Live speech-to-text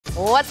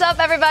What's up,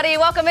 everybody?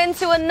 Welcome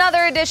into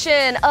another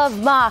edition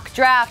of Mock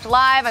Draft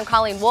Live. I'm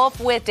Colleen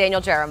Wolfe with Daniel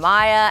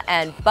Jeremiah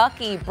and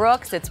Bucky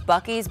Brooks. It's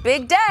Bucky's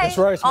big day. That's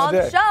right, it's my on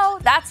day. the show.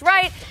 That's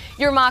right.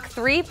 Your Mock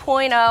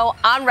 3.0.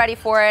 I'm ready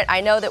for it. I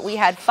know that we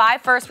had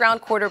 5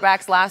 first-round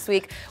quarterbacks last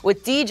week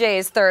with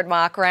DJ's third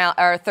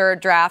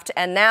draft,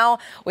 and now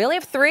we only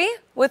have 3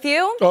 with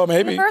you. Oh,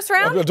 maybe in the first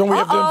round. Don't we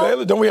have to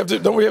unveil it?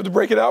 Don't we have to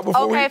break it out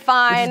before we? Okay,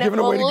 fine.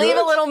 We'll leave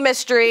a little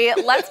mystery.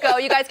 Let's go.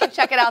 You guys can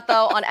check it out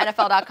though on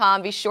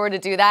NFL.com. Be sure to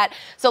do that.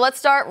 So let's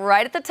start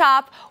right at the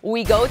top.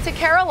 We go to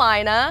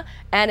Carolina,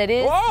 and it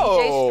is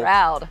CJ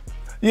Stroud.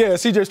 Yeah,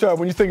 CJ Stroud,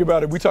 when you think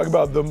about it, we talk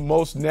about the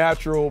most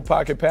natural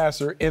pocket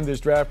passer in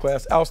this draft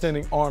class,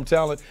 outstanding arm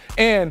talent,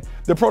 and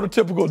the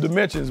prototypical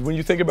dimensions. When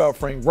you think about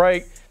Frank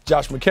Reich,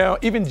 Josh McCown,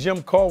 even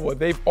Jim Caldwell,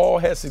 they've all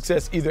had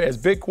success either as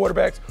big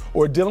quarterbacks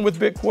or dealing with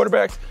big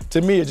quarterbacks. To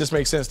me, it just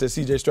makes sense that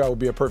CJ Stroud would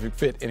be a perfect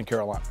fit in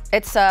Carolina.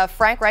 It's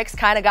Frank Reich's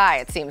kind of guy,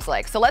 it seems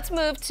like. So let's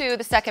move to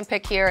the second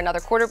pick here,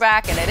 another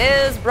quarterback, and it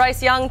is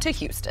Bryce Young to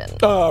Houston.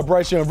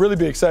 Bryce Young, really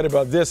be excited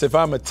about this if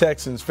I'm a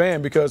Texans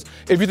fan, because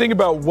if you think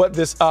about what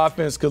this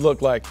offense could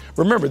look like,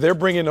 remember, they're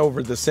bringing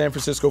over the San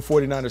Francisco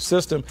 49ers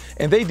system,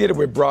 and they did it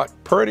with Brock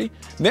Purdy.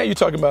 Now you're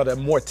talking about a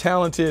more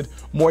talented,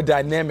 more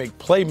dynamic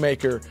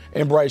playmaker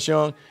in Bryce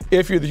Young.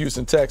 If you're the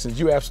Houston Texans,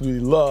 you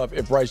absolutely love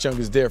if Bryce Young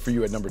is there for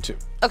you at number 2.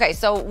 Okay,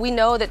 so we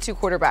know that 2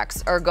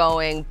 quarterbacks are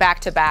going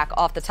back-to-back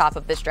off the top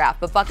of this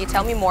draft. But, Bucky,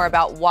 tell me more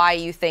about why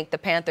you think the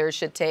Panthers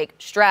should take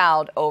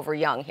Stroud over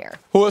Young here.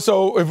 Well,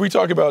 so if we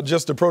talk about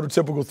just the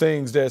prototypical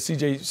things that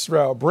C.J.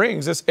 Stroud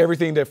brings, it's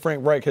everything that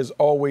Frank Reich has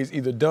always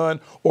either done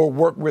or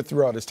worked with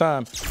throughout his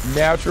time.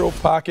 Natural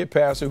pocket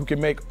passer who can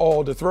make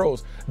all the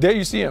throws. There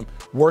you see him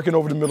working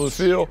over the middle of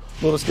the field,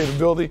 little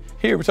escapability.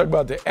 Here we talk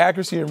about the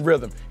accuracy and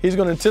rhythm. He's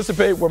going to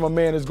anticipate where my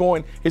man is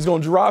going. He's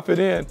going to drop it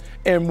in.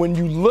 And when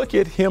you look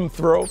at him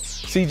throw,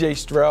 C.J.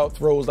 Stroud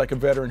throws like a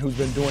veteran who's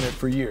been doing it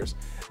for years.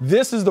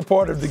 This is the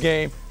part of the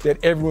game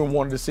that everyone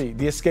wanted to see,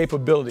 the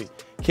escapability.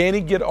 Can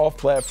he get off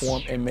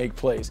platform and make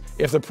plays?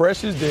 If the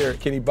pressure's there,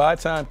 can he buy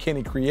time? Can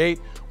he create?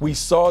 We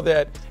saw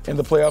that in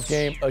the playoff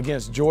game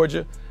against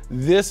Georgia.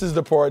 This is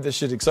the part that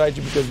should excite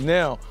you, because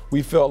now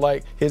we felt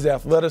like his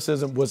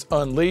athleticism was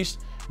unleashed.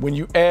 When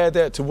you add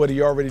that to what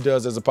he already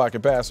does as a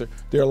pocket passer,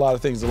 there are a lot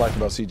of things to like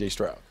about C.J.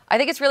 Stroud. I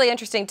think it's really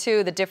interesting,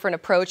 too, the different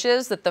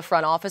approaches that the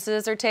front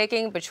offices are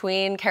taking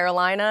between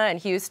Carolina and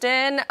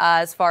Houston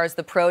as far as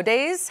the pro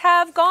days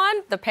have gone.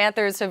 The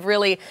Panthers have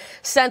really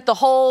sent the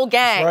whole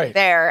gang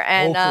there.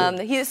 And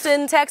the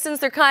Houston Texans,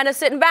 they're kind of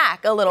sitting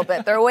back a little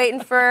bit. They're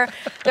waiting for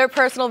their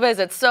personal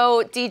visits.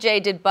 So,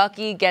 DJ, did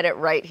Bucky get it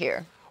right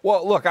here?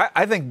 Well, look,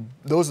 I think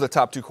those are the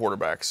top 2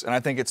 quarterbacks, and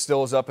I think it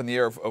still is up in the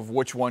air of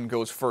which one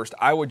goes first.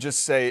 I would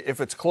just say if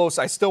it's close,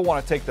 I still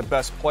want to take the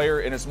best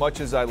player, and as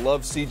much as I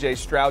love C.J.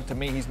 Stroud, to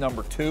me, he's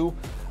number 2.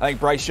 I think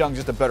Bryce Young's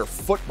just a better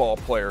football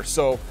player.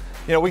 So,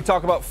 you know, we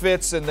talk about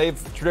fits, and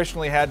they've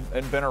traditionally had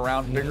and been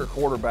around bigger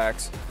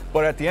quarterbacks.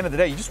 But at the end of the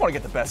day, you just want to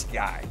get the best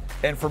guy.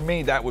 And for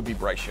me, that would be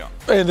Bryce Young.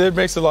 And it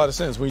makes a lot of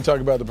sense when you talk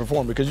about the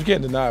performance, because you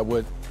can't deny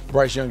what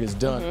Bryce Young has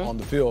done on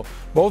the field.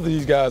 Both of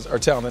these guys are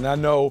talented. And I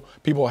know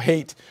people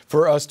hate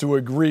for us to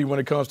agree when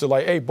it comes to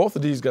like, hey, both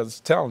of these guys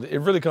are talented. It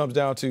really comes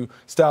down to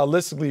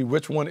stylistically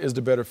which one is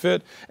the better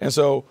fit. And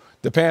so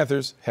the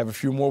Panthers have a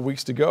few more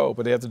weeks to go,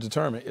 but they have to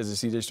determine, is it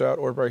C.J. Stroud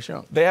or Bryce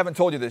Young? They haven't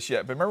told you this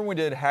yet, but remember when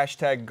we did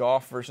hashtag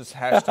golf versus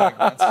hashtag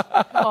Wentz?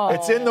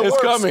 It's in the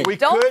works. Coming. We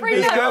Don't could bring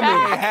be that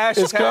back.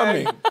 hashtag It's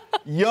coming.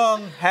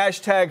 Young,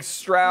 hashtag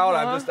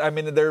Stroud.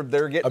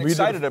 They're getting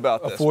excited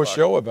about this. A full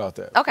show about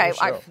that. Okay,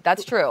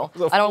 that's true.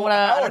 I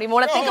don't even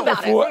want to think about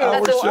it.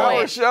 That's a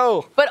point.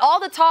 Show. But all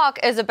the talk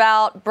is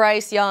about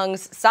Bryce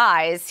Young's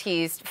size.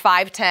 He's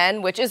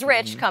 5'10", which is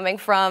rich coming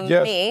from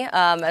me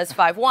as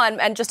 5'1",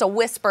 and just a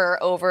whisper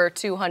over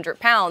 200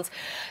 pounds.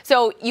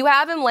 So you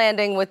have him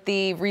landing with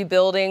the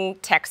rebuilding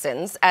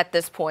Texans at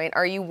this point.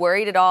 Are you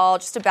worried at all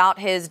just about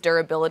his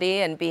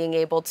durability and being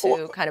able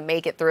to kind of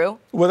make it through?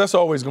 Well, that's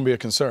always going to be a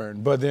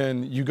concern. But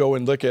then you go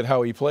and look at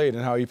how he played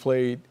and how he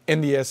played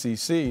in the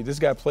SEC. This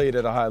guy played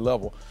at a high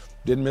level.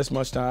 Didn't miss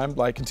much time,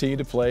 continued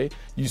to play.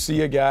 You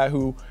see a guy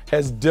who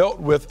has dealt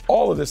with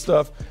all of this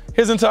stuff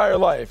his entire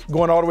life,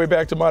 going all the way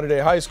back to modern day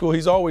high school.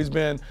 He's always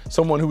been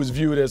someone who was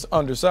viewed as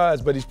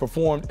undersized, but he's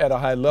performed at a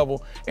high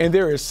level. And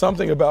there is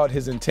something about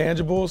his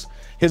intangibles,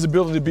 his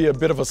ability to be a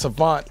bit of a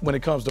savant when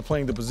it comes to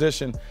playing the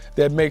position,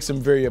 that makes him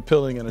very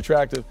appealing and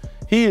attractive.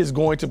 He is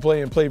going to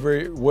play and play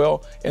very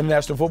well in the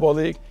National Football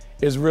League.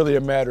 It's really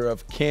a matter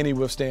of, can he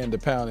withstand the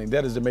pounding?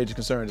 That is the major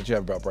concern that you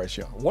have about Bryce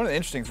Young. One of the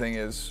interesting things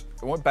is,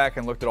 I went back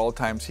and looked at all the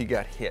times he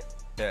got hit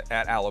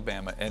at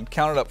Alabama and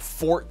counted up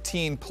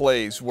 14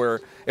 plays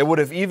where it would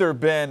have either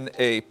been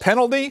a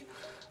penalty,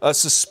 a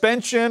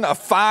suspension, a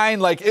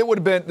fine. Like, it would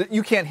have been,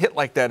 you can't hit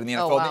like that in the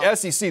NFL. Oh, wow. The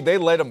SEC, they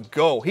let him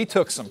go. He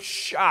took some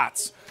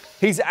shots.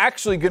 He's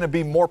actually going to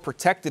be more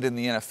protected in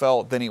the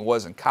NFL than he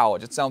was in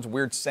college. It sounds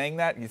weird saying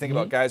that. You think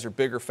about guys who are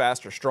bigger,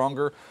 faster,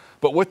 stronger.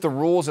 But with the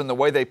rules and the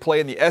way they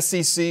play in the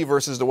SEC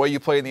versus the way you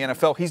play in the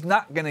NFL, he's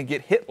not going to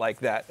get hit like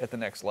that at the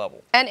next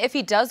level. And if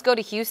he does go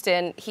to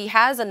Houston, he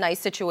has a nice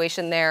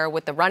situation there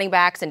with the running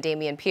backs and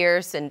Dameon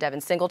Pierce and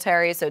Devin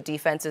Singletary, so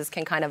defenses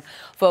can kind of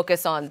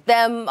focus on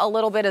them a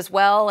little bit as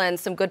well, and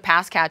some good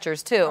pass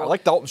catchers too. I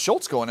like Dalton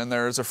Schultz going in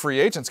there as a free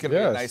agent. It's going to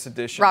be a nice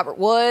addition. Robert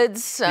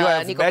Woods,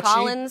 Nico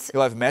Collins.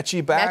 You'll have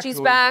Mechie back, Mechie's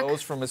who back.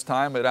 knows from his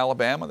time at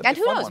Alabama. And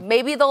who knows,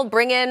 maybe they'll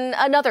bring in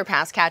another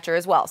pass catcher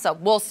as well, so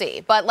we'll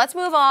see. But let's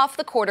move off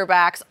the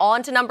quarterbacks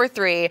on to number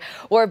 3,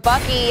 where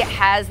Bucky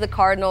has the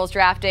Cardinals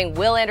drafting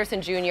Will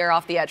Anderson Jr.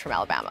 off the edge from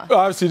Alabama.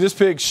 Obviously, this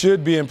pick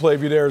should be in play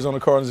for the Arizona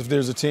Cardinals if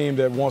there's a team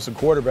that wants a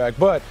quarterback.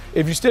 But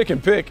if you stick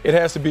and pick, it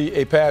has to be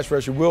a pass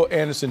rusher. Will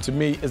Anderson, to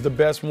me, is the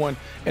best one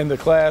in the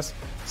class.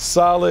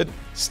 Solid,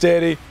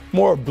 steady,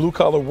 more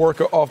blue-collar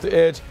worker off the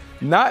edge.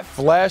 Not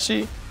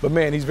flashy, but,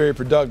 man, he's very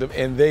productive,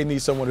 and they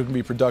need someone who can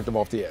be productive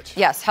off the edge.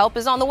 Yes, help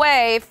is on the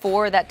way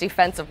for that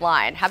defensive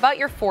line. How about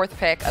your 4th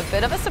pick? A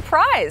bit of a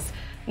surprise.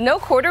 No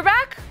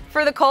quarterback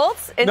for the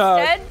Colts?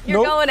 Instead,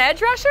 you're going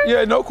edge rusher?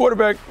 Yeah, no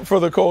quarterback for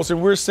the Colts,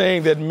 and we're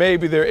saying that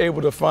maybe they're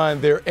able to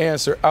find their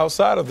answer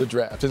outside of the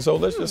draft. And so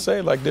let's just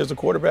say, like, there's a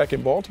quarterback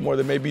in Baltimore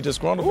that may be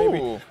disgruntled.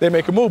 Maybe they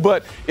make a move.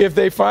 But if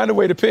they find a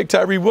way to pick,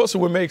 Tyree Wilson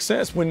would make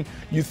sense when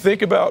you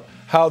think about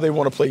how they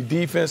want to play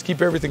defense,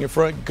 keep everything in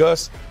front.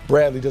 Gus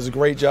Bradley does a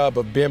great job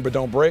of bend but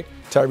don't break.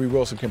 Tyree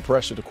Wilson can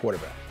pressure the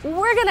quarterback.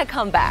 We're going to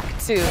come back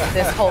to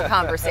this whole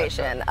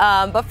conversation.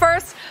 But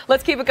first,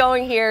 let's keep it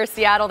going here.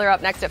 Seattle, they're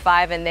up next at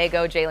 5, and they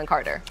go Jalen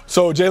Carter.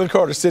 So Jalen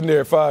Carter's sitting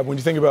there at 5. When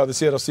you think about the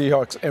Seattle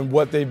Seahawks and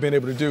what they've been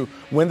able to do,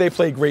 when they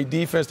play great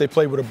defense, they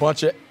play with a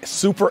bunch of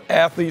super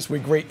athletes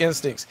with great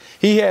instincts.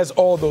 He has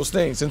all those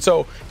things. And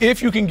so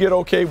if you can get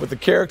okay with the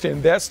character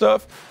and that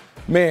stuff,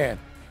 man,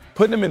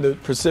 putting him in the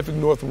Pacific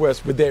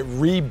Northwest with that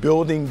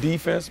rebuilding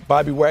defense,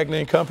 Bobby Wagner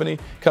and company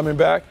coming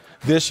back,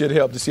 this should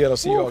help the Seattle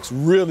Seahawks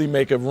really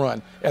make a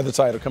run at the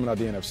title coming out of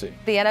the NFC.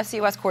 The NFC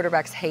West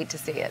quarterbacks hate to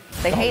see it.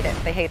 They hate it.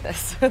 They hate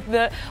this.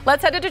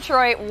 Let's head to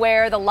Detroit,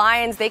 where the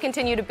Lions, they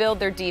continue to build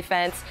their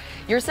defense.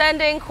 You're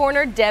sending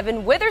corner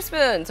Devin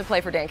Witherspoon to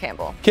play for Dan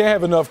Campbell. Can't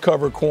have enough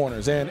covered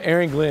corners, and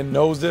Aaron Glenn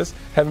knows this,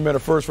 having been a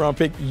first-round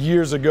pick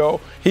years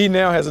ago. He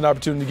now has an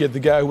opportunity to get the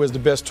guy who has the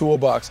best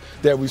toolbox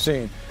that we've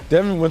seen.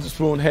 Devin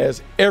Witherspoon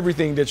has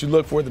everything that you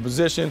look for at the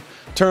position: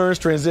 turns,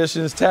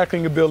 transitions,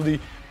 tackling ability,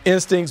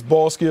 instincts,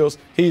 ball skills.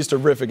 He's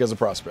terrific as a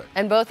prospect.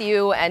 And both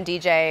you and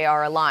DJ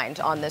are aligned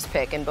on this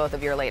pick in both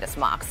of your latest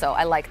mocks, so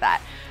I like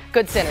that.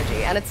 Good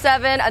synergy. And at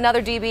 7,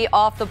 another DB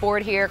off the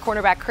board here.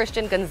 Cornerback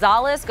Christian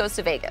Gonzalez goes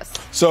to Vegas.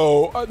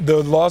 So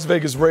the Las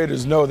Vegas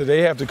Raiders know that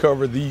they have to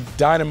cover the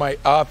dynamite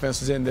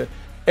offenses in the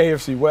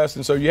AFC West,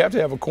 and so you have to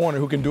have a corner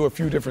who can do a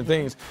few different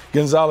things.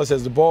 Gonzalez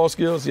has the ball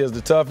skills, he has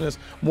the toughness.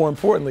 More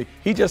importantly,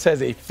 he just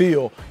has a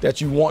feel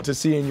that you want to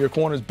see in your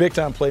corners.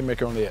 Big-time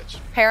playmaker on the edge.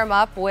 Pair him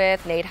up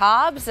with Nate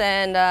Hobbs,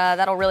 and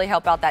that'll really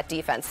help out that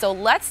defense. So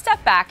let's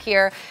step back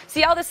here,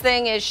 see how this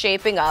thing is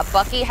shaping up.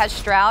 Bucky has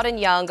Stroud and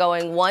Young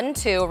going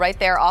 1-2 right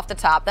there off the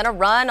top, then a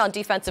run on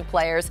defensive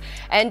players,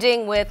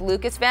 ending with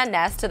Lucas Van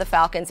Ness to the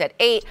Falcons at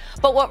 8.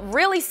 But what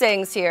really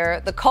sings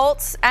here, the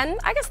Colts, and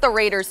I guess the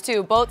Raiders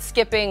too, both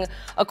skipping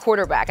a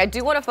quarterback. I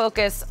do want to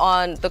focus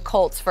on the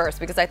Colts first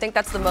because I think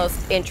that's the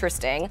most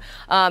interesting.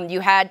 You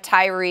had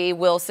Tyree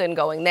Wilson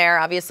going there.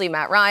 Obviously,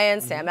 Matt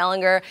Ryan, Sam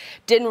Ehlinger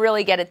didn't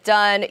really get it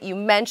done. You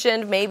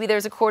mentioned maybe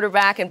there's a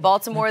quarterback in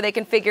Baltimore. They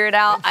can figure it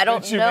out. I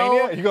don't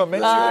know. You going to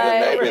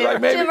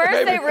Jim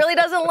Irsay really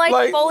doesn't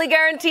like fully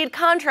guaranteed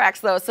contracts,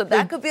 though, so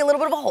that could be a little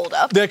bit of a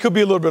holdup. That could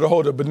be a little bit of a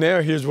holdup, but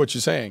now here's what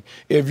you're saying.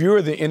 If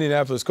you're the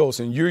Indianapolis Colts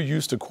and you're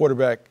used to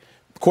quarterback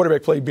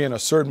play being a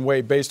certain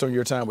way based on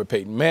your time with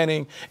Peyton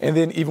Manning, and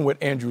then even with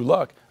Andrew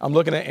Luck, I'm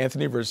looking at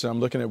Anthony Richardson, I'm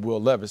looking at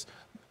Will Levis.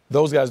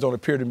 Those guys don't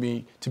appear to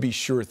me to be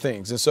sure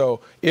things. And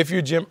so if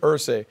you're Jim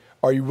Irsay,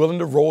 are you willing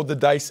to roll the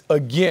dice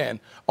again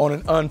on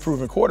an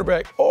unproven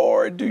quarterback,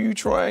 or do you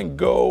try and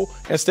go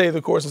and stay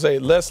the course and say,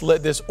 let's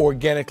let this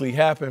organically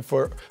happen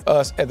for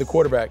us at the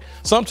quarterback?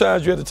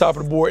 Sometimes you're at the top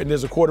of the board and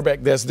there's a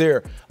quarterback that's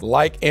there,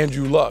 like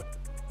Andrew Luck.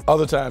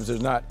 Other times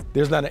there's not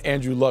an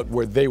Andrew Luck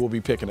where they will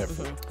be picking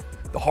everything.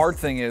 The hard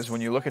thing is when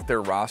you look at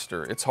their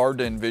roster, it's hard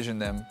to envision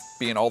them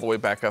being all the way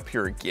back up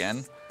here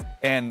again.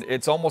 And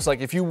it's almost like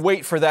if you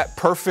wait for that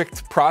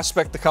perfect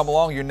prospect to come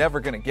along, you're never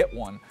going to get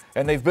one.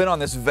 And they've been on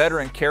this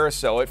veteran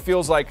carousel. It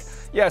feels like,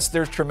 yes,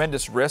 there's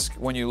tremendous risk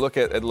when you look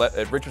at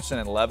Richardson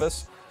and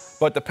Levis,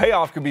 but the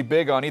payoff could be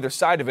big on either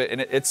side of it.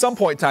 And at some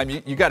point in time,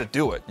 you got to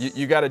do it.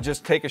 You got to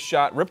just take a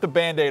shot, rip the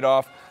Band-Aid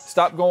off,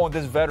 stop going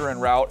this veteran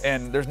route,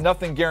 and there's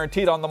nothing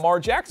guaranteed on Lamar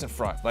Jackson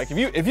front. Like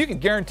if you can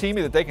guarantee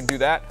me that they can do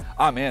that,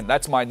 I'm in.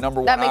 That's my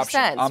number one option. That makes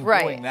sense, I'm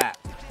doing that.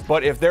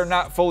 But if they're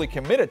not fully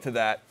committed to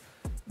that,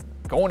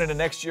 going into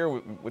next year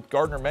with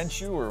Gardner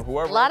Minshew or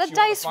whoever, a lot of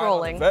dice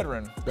rolling.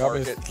 Veteran.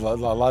 A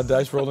lot of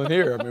dice rolling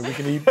here. I mean, we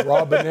can eat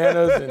raw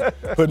bananas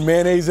and put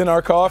mayonnaise in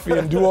our coffee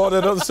and do all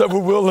that other stuff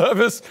with Will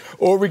Levis,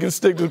 or we can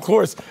stick to the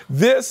course.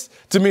 This,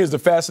 to me, is the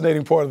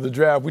fascinating part of the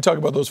draft. We talk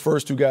about those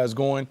first two guys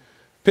going.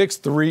 Picks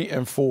 3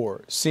 and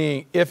 4,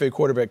 seeing if a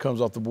quarterback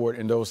comes off the board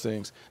in those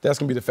things, that's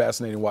going to be the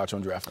fascinating watch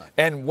on draft night.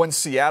 And when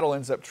Seattle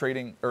ends up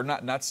trading, or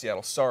not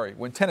Seattle, sorry,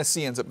 when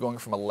Tennessee ends up going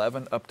from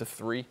 11 up to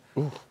 3,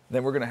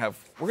 then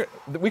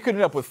we could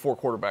end up with 4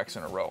 quarterbacks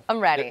in a row. I'm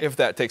ready. If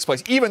that takes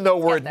place, even though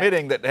we're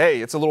admitting that,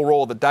 hey, it's a little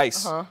roll of the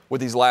dice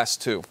with these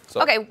last 2.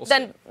 So okay, we'll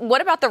then see.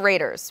 what about the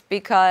Raiders?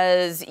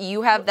 Because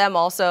you have them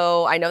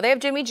also. I know they have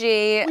Jimmy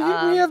G.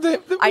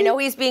 I know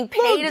he's being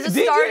paid as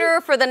a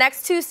starter for the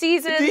next 2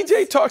 seasons.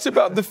 DJ talks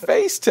about the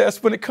face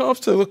test when it comes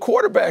to the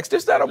quarterbacks.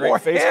 There's not a more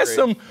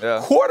handsome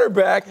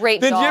quarterback than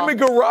Jimmy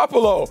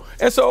Garoppolo.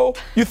 And so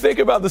you think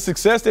about the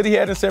success that he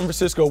had in San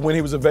Francisco when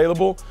he was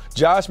available.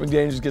 Josh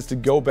McDaniels gets to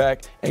go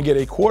back and get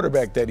a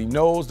quarterback that he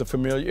knows, the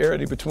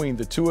familiarity between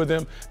the two of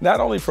them, not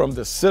only from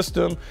the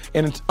system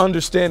and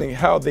understanding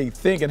how they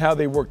think and how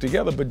they work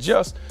together, but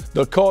just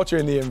the culture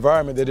and the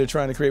environment that they're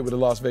trying to create with the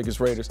Las Vegas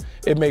Raiders.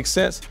 It makes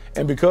sense.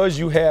 And because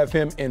you have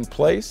him in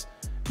place,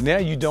 now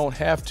you don't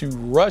have to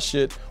rush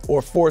it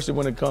or force it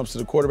when it comes to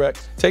the quarterback.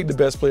 Take the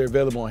best player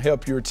available and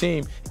help your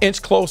team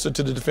inch closer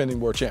to the defending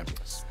world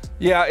champions.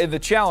 Yeah, and the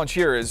challenge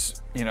here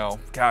is,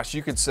 gosh,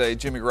 you could say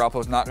Jimmy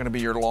Garoppolo is not going to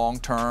be your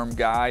long-term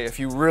guy. If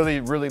you really,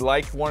 really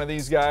like one of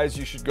these guys,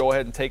 you should go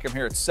ahead and take him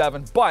here at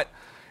 7. But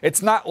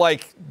it's not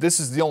like this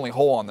is the only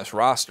hole on this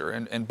roster.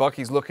 And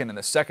Bucky's looking in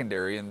the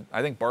secondary, and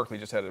I think Barkley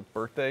just had a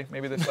birthday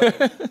maybe this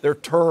second. They're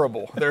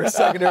terrible. Their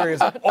secondary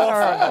is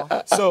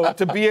awful. So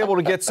to be able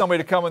to get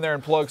somebody to come in there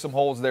and plug some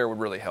holes there would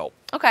really help.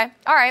 Okay,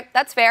 all right,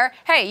 that's fair.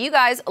 Hey, you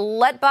guys,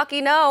 let Bucky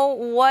know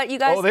what you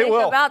guys think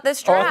about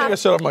this draft. I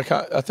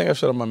think I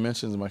shut up my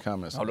mentions and my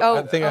comments.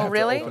 I think I have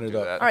really? To open it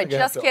up. All right,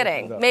 just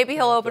kidding. Maybe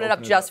he'll open it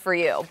up just for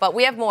you. But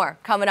we have more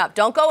coming up.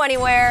 Don't go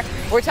anywhere.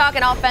 We're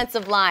talking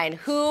offensive line.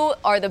 Who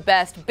are the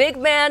best big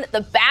men,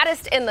 the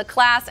baddest in the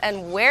class,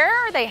 and where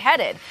are they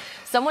headed?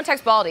 Someone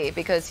text Baldy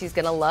because he's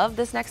going to love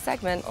this next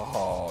segment.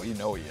 Oh, you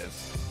know he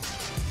is.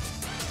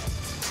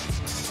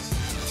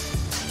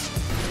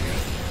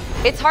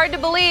 It's hard to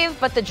believe,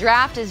 but the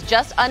draft is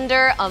just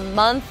under a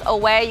month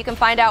away. You can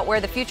find out where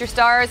the future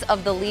stars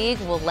of the league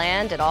will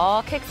land. It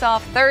all kicks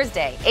off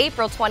Thursday,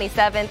 April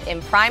 27th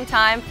in prime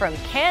time from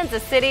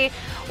Kansas City.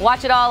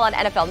 Watch it all on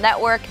NFL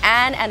Network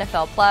and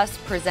NFL Plus,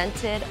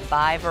 presented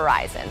by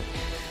Verizon.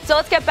 So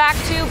let's get back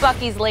to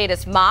Bucky's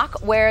latest mock,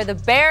 where the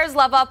Bears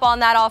love up on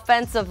that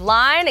offensive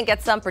line and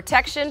get some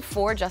protection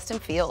for Justin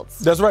Fields.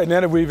 That's right. Now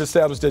that we've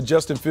established that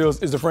Justin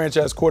Fields is the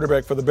franchise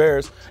quarterback for the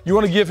Bears, you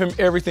want to give him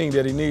everything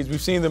that he needs.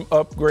 We've seen them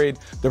upgrade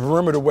the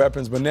perimeter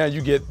weapons, but now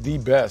you get the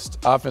best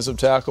offensive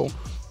tackle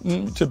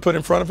to put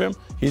in front of him.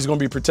 He's going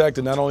to be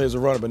protected not only as a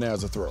runner, but now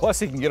as a thrower. Plus,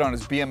 he can get on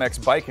his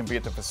BMX bike and be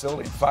at the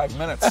facility in 5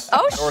 minutes.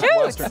 Oh,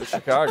 Northwestern to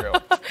Chicago.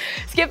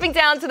 Skipping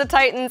down to the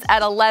Titans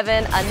at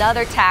 11,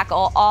 another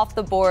tackle off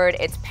the board.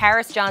 It's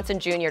Paris Johnson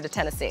Jr. to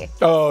Tennessee.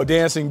 Oh,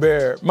 dancing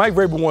bear. Mike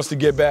Vrabel wants to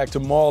get back to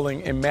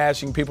mauling and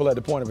mashing people at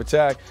the point of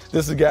attack.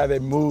 This is a guy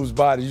that moves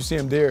bodies. You see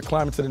him there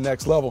climbing to the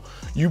next level.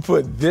 You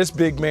put this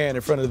big man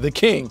in front of the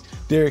king,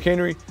 Derrick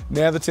Henry.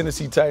 Now the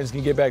Tennessee Titans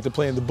can get back to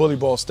playing the bully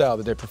ball style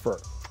that they prefer.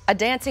 A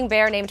dancing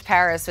bear named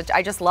Paris, which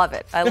I just love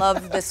it. I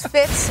love this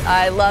fit.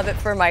 I love it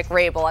for Mike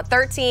Vrabel. At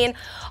 13,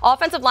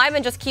 offensive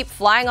linemen just keep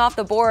flying off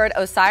the board.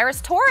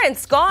 O'Cyrus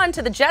Torrence gone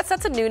to the Jets.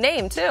 That's a new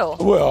name, too.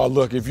 Well,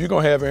 look, if you're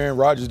going to have Aaron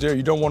Rodgers there,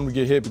 you don't want him to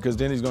get hit because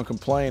then he's going to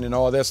complain and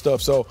all that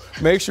stuff. So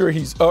make sure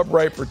he's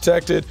upright,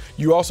 protected.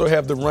 You also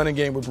have the running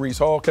game with Breece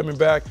Hall coming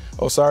back.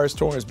 O'Cyrus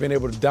Torrence being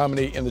able to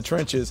dominate in the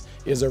trenches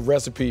is a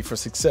recipe for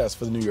success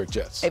for the New York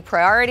Jets. A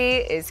priority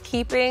is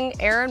keeping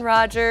Aaron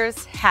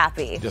Rodgers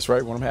happy. That's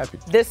right, when I'm happy.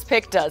 This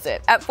pick does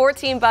it. At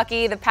 14,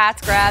 Bucky, the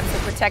Pats grabs the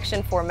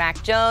protection for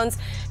Mac Jones.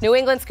 New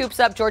England scoops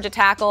up Georgia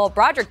tackle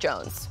Broderick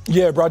Jones.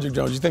 Yeah, Broderick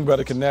Jones. You think about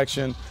a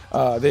connection.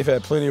 They've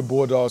had plenty of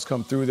Bulldogs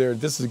come through there.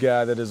 This is a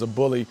guy that is a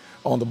bully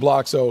on the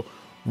block. So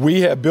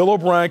we have Bill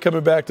O'Brien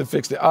coming back to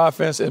fix the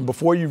offense. And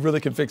before you really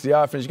can fix the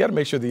offense, you got to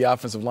make sure the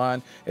offensive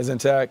line is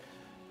intact.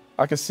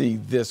 I can see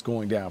this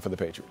going down for the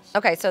Patriots.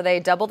 Okay, so they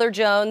double their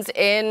Jones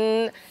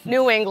in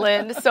New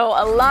England. So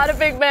a lot of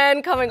big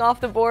men coming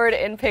off the board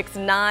in picks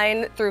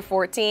 9 through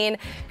 14.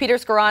 Peter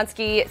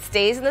Skoronski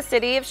stays in the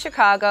city of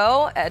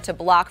Chicago to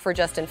block for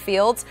Justin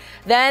Fields.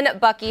 Then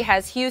Bucky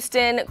has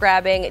Houston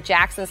grabbing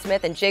Jackson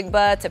Smith and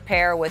Jigba to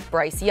pair with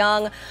Bryce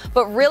Young.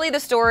 But really the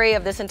story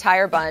of this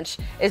entire bunch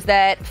is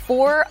that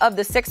 4 of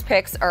the 6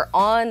 picks are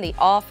on the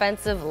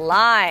offensive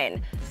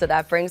line. So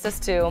that brings us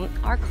to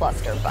our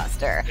cluster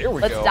buster. Here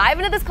we Let's go. dive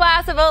into this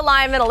class of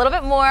O-linemen a little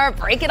bit more,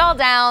 break it all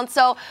down.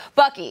 So,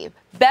 Bucky,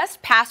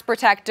 best pass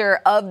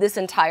protector of this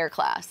entire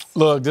class?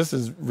 Look, this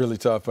is really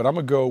tough, but I'm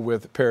going to go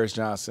with Paris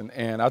Johnson.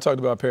 And I talked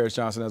about Paris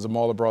Johnson as a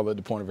mauler brawler at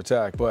the point of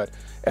attack, but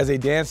as a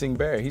dancing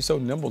bear, he's so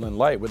nimble and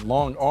light with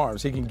long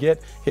arms. He can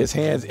get his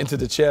hands into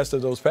the chest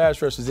of those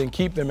pass rushers and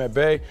keep them at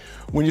bay.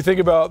 When you think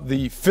about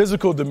the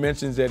physical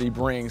dimensions that he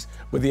brings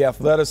with the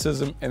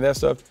athleticism and that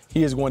stuff,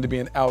 he is going to be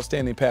an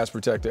outstanding pass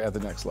protector at the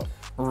next level.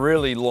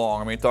 Really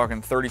long. I mean,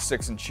 talking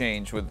 36 and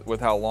change with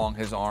how long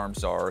his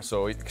arms are.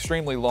 So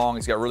extremely long.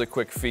 He's got really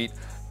quick feet.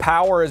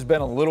 Power has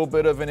been a little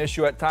bit of an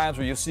issue at times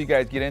where you'll see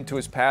guys get into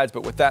his pads,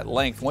 but with that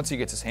length, once he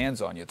gets his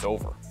hands on you, it's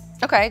over.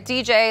 Okay,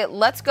 DJ,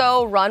 let's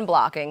go run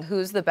blocking.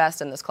 Who's the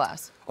best in this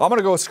class? I'm going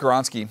to go with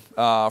Skoronski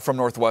from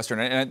Northwestern.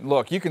 And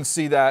look, you can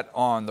see that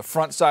on the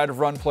front side of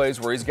run plays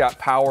where he's got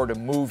power to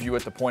move you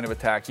at the point of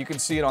attack. You can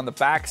see it on the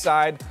back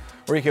side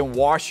where he can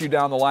wash you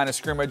down the line of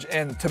scrimmage.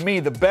 And to me,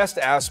 the best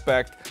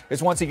aspect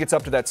is once he gets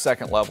up to that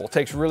second level.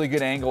 Takes really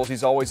good angles.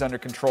 He's always under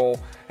control.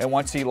 And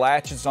once he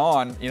latches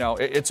on, you know,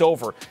 it's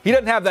over. He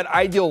doesn't have that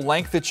ideal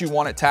length that you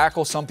want at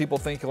tackle. Some people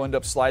think he'll end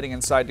up sliding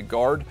inside to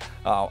guard.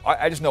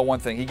 I just know one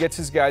thing. He gets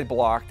his guy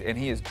blocked, and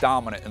he is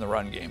dominant in the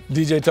run game.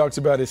 DJ talks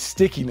about his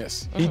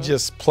stickiness. He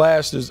just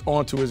plasters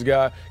onto his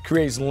guy,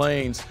 creates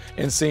lanes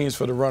and seams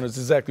for the runners.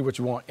 Exactly what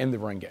you want in the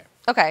run game.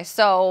 Okay,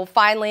 so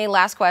finally,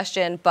 last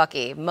question,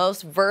 Bucky,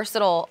 most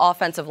versatile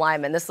offensive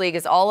lineman. This league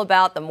is all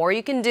about the more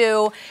you can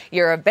do.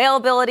 Your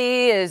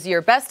availability is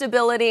your best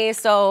ability.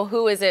 So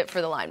who is it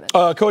for the lineman?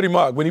 Cody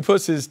Mock, when he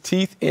puts his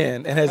teeth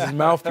in and has his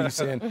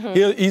mouthpiece in,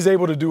 he's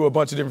able to do a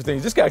bunch of different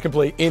things. This guy can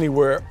play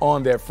anywhere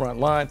on that front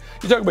line.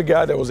 You're talking about a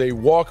guy that was a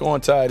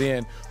walk-on tight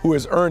end who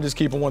has earned his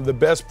keep in one of the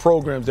best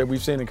programs that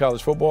we've seen in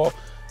college football.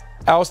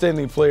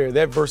 Outstanding player.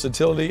 That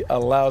versatility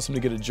allows him to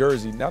get a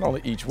jersey not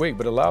only each week,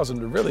 but allows him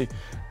to really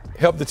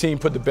help the team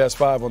put the best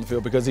five on the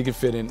field because he can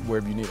fit in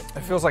wherever you need him.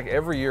 It feels like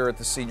every year at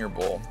the Senior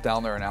Bowl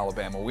down there in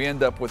Alabama, we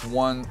end up with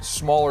one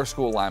smaller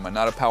school lineman,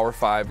 not a Power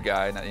 5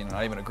 guy,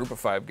 not even a Group of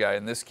 5 guy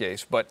in this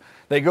case, but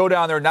they go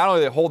down there, not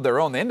only they hold their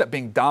own, they end up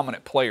being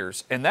dominant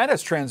players, and that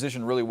has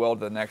transitioned really well to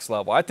the next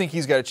level. I think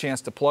he's got a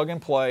chance to plug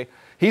and play.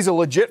 He's a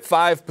legit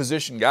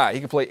 5-position guy. He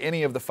can play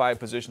any of the 5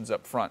 positions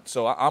up front.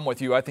 So I'm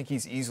with you. I think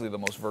he's easily the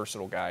most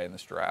versatile guy in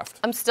this draft.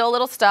 I'm still a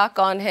little stuck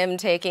on him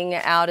taking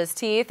out his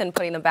teeth and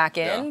putting them back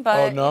in.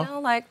 But, you know,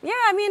 like, yeah,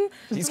 I mean.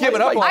 He's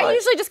giving up on it. I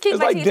usually just keep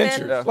my teeth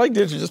in. Yeah. Like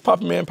denture, just pop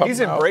them in, pop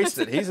them out. He's embraced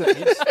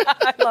it.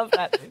 I love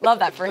that. Love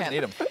that for him.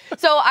 Need him.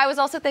 So I was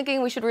also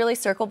thinking we should really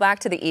circle back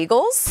to the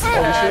Eagles.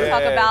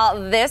 Talk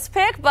about this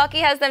pick. Bucky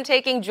has them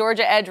taking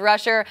Georgia edge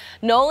rusher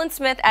Nolan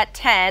Smith at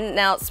 10.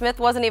 Now, Smith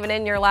wasn't even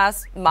in your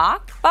last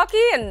mock, Bucky,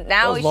 and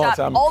now he shot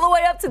all the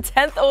way up to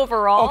 10th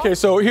overall. Okay,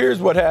 so here's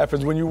what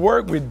happens. When you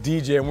work with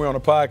DJ and we're on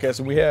a podcast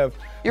and we have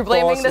You're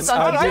blaming this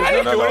on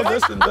DJ?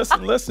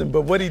 No, listen.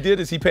 But what he did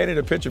is he painted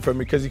a picture for me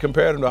because he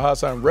compared him to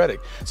Hassan Reddick.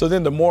 So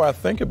then the more I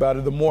think about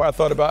it, the more I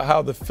thought about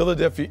how the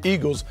Philadelphia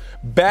Eagles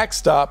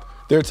backstop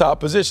their top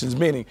positions,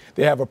 meaning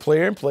they have a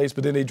player in place,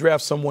 but then they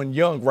draft someone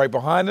young right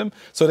behind them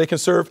so they can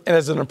serve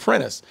as an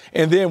apprentice.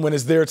 And then when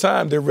it's their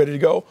time, they're ready to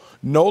go.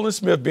 Nolan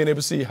Smith being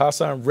able to see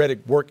Hassan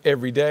Reddick work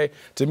every day,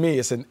 to me,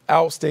 it's an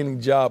outstanding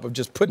job of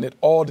just putting it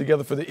all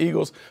together for the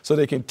Eagles so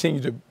they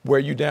continue to wear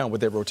you down with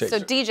their rotation.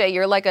 So, DJ,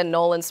 you're like a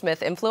Nolan Smith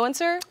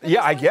influencer?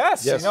 Yeah, I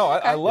guess. Yes. You know,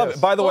 I love it.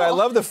 By the way, I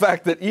love the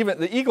fact that even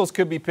the Eagles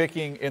could be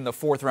picking in the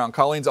 4th round.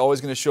 Colleen's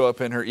always going to show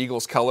up in her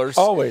Eagles colors.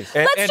 Always.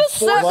 Let's just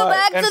circle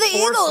back to the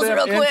Eagles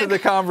real quick. Into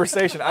the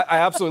conversation. I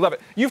absolutely love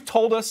it. You've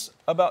told us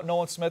about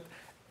Nolan Smith.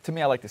 To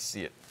me, I like to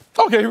see it.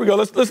 Okay, here we go.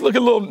 Let's look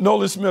at a little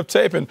Nolan Smith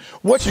tape, and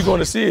what you're going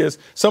to see is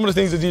some of the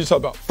things that DJ talked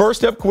about.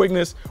 First step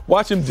quickness,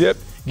 watch him dip,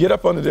 get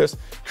up under this,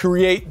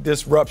 create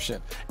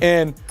disruption.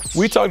 And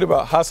we talked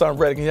about Hassan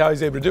Reddick and how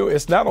he's able to do it.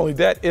 It's not only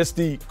that, it's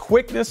the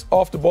quickness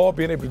off the ball,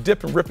 being able to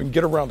dip and rip and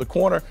get around the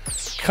corner,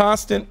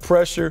 constant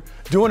pressure,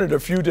 doing it a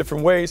few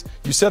different ways.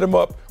 You set him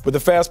up with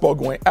the fastball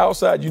going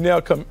outside, you now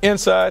come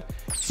inside.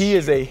 He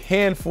is a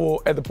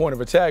handful at the point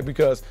of attack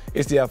because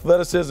it's the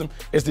athleticism,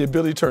 it's the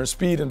ability to turn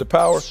speed into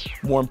power.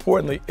 More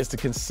importantly, it's the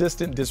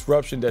consistent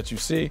disruption that you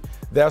see.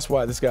 That's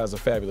why this guy's a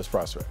fabulous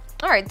prospect.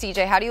 All right,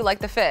 DJ, how do you like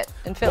the fit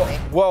in Philly?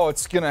 Well,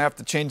 it's going to have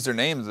to change their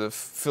name to the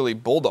Philly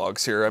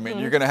Bulldogs here. I mean,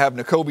 you're going to have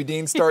Nakobe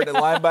Dean starting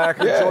at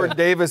linebacker, Jordan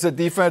Davis at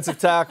defensive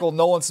tackle,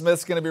 Nolan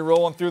Smith's going to be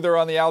rolling through there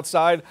on the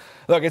outside.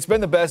 Look, it's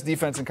been the best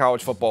defense in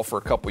college football for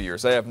a couple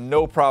years. I have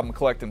no problem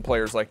collecting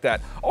players like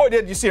that. Oh, I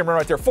did. You see him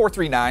right there,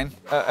 4.39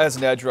 as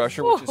an edge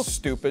rusher, which is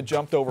stupid.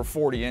 Jumped over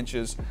 40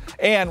 inches.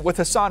 And with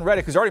Hassan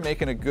Reddick, who's already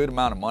making a good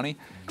amount of money,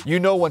 you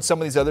know when some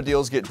of these other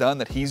deals get done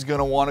that he's going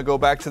to want to go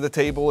back to the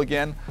table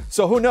again.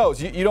 So who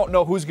knows? You don't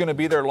know who's going to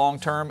be there long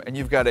term, and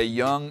you've got a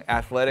young,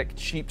 athletic,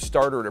 cheap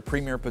starter at a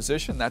premier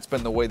position. That's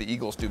been the way the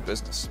Eagles do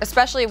business.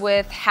 Especially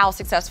with how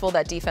successful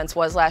that defense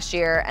was last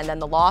year and then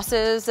the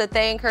losses that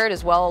they incurred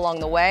as well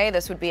along the way.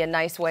 This would be a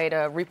nice way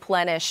to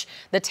replenish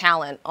the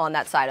talent on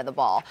that side of the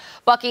ball.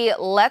 Bucky,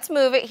 let's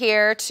move it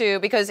here to,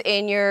 because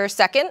in your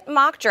second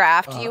mock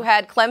draft, you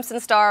had Clemson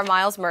star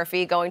Myles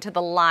Murphy going to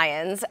the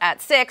Lions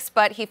at 6,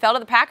 but he fell to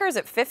the Packers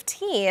at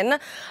 15.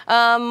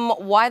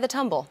 Why the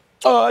tumble?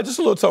 Just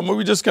a little tumble.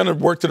 We just kind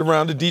of worked it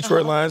around. The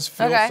Detroit Lions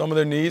filled some of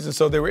their needs, and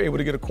so they were able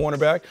to get a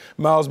cornerback.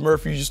 Myles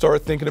Murphy, you just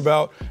started thinking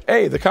about,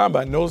 hey, the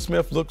combine. Nolan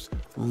Smith looks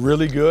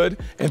really good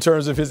in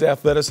terms of his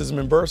athleticism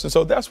and burst, and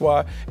so that's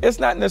why it's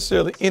not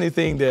necessarily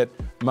anything that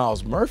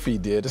Myles Murphy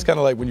did. It's kind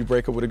of like when you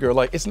break up with a girl.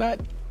 Like, it's not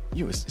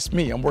It's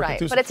me. I'm working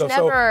through but some it's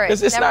stuff. never,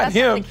 So it's not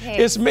him.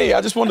 It's me.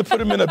 I just wanted to put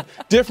him in a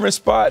different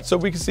spot so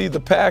we can see the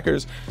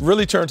Packers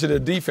really turn to their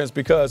defense,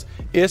 because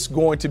it's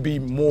going to be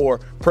more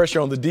pressure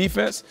on the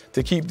defense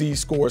to keep these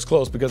scores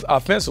close, because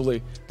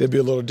offensively they'd be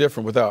a little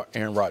different without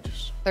Aaron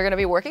Rodgers. They're going to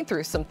be working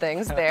through some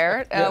things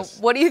there. Yes.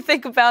 What do you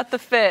think about the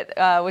fit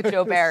with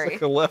Joe Barry?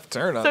 It's like a left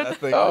turn on that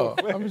thing. Oh,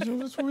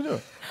 that's what we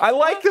do. I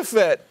like the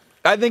fit.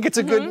 I think it's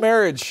a good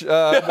marriage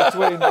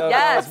between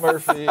Miles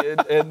Murphy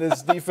and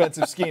this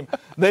defensive scheme.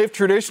 They've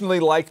traditionally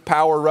liked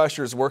power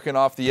rushers working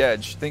off the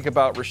edge. Think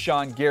about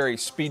Rashawn Gary,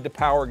 speed to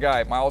power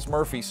guy. Miles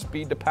Murphy,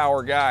 speed to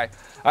power guy.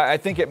 I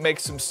think it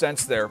makes some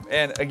sense there.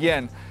 And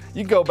again,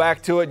 you go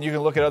back to it and you can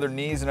look at other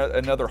needs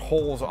and other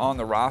holes on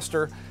the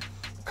roster.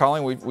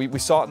 Colin, we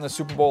saw it in the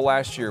Super Bowl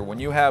last year. When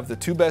you have the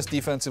two best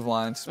defensive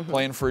lines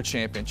playing for a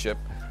championship,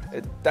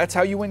 that's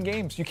how you win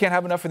games. You can't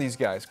have enough of these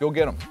guys. Go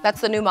get them.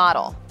 That's the new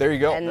model. There you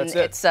go. And that's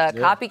it. It's a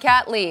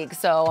copycat league,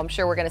 so I'm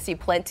sure we're going to see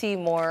plenty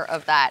more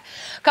of that.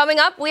 Coming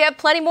up, we have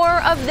plenty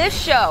more of this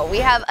show. We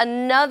have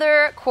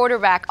another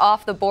quarterback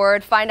off the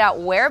board. Find out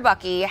where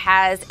Bucky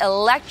has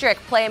electric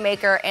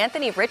playmaker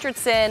Anthony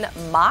Richardson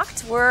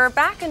mocked. We're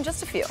back in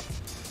just a few.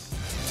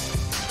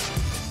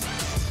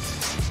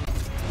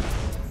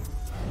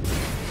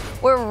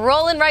 We're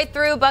rolling right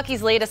through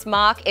Bucky's latest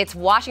mock. It's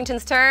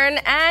Washington's turn,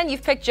 and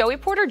you've picked Joey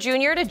Porter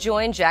Jr. to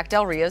join Jack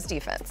Del Rio's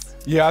defense.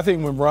 Yeah, I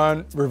think when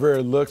Ron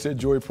Rivera looks at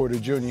Joey Porter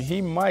Jr.,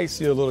 he might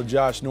see a little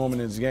Josh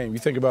Norman in his game. You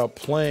think about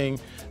playing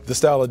the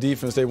style of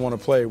defense they want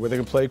to play, where they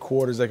can play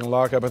quarters, they can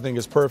lock up. I think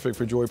it's perfect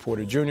for Joey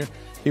Porter Jr.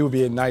 He would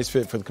be a nice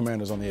fit for the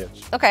Commanders on the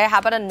edge. Okay, how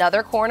about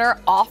another corner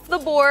off the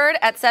board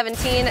at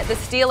 17? The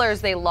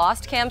Steelers, they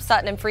lost Cam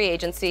Sutton in free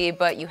agency,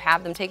 but you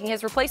have them taking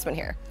his replacement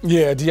here.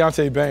 Yeah,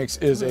 Deonte Banks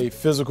is a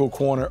physical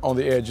corner on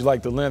the edge. You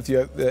like the length,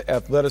 the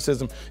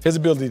athleticism. His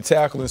ability to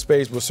tackle in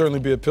space will certainly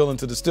be appealing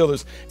to the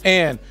Steelers.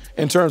 And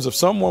in terms of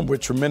someone with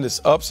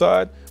tremendous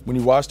upside, when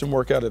you watch him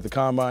work out at the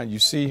Combine, you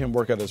see him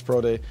work out at his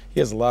pro day, he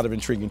has a lot of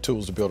intriguing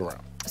tools to build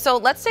around. So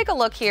let's take a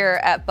look here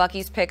at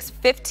Bucky's picks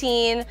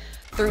 15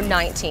 through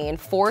 19.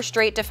 4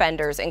 straight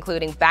defenders,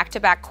 including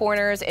back-to-back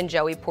corners in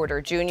Joey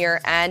Porter Jr.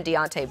 and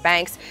Deonte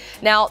Banks.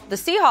 Now, the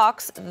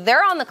Seahawks,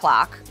 they're on the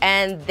clock,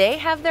 and they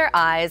have their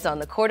eyes on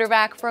the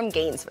quarterback from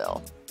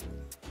Gainesville.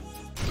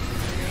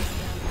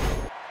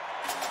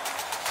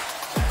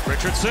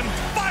 Richardson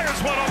fires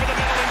one over the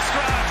middle in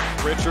stride.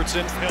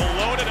 Richardson, he'll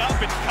load it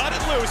up and cut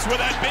it loose with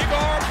that big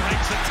arm.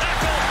 Breaks the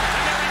tackle,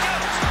 and there he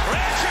goes.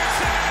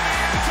 Richardson in the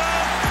end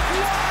zone.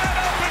 Wide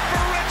open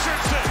for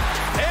Richardson.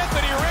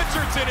 Anthony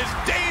Richardson is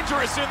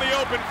dangerous in the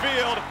open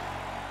field.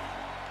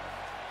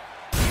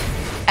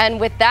 And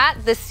with that,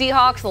 the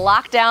Seahawks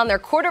lock down their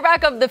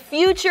quarterback of the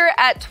future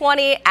at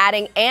 20,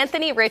 adding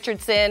Anthony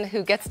Richardson,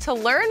 who gets to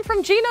learn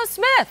from Geno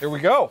Smith. Here we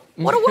go.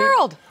 What a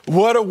world.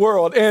 What a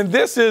world. And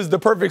this is the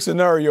perfect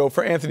scenario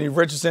for Anthony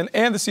Richardson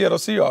and the Seattle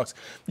Seahawks.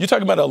 You're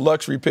talking about a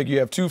luxury pick. You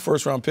have 2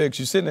 first-round picks.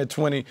 You're sitting at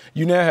 20.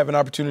 You now have an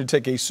opportunity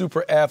to take a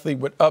super athlete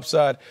with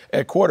upside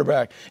at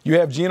quarterback. You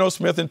have Geno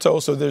Smith in tow,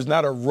 so there's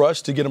not a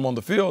rush to get him on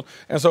the field.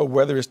 And so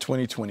whether it's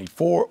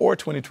 2024 or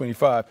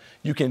 2025,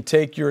 you can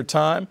take your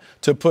time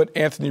to put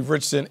Anthony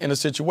Richardson in a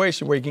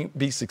situation where he can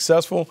be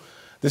successful.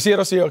 The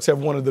Seattle Seahawks have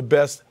one of the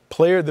best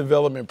player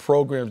development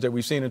programs that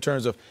we've seen in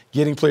terms of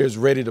getting players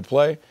ready to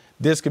play.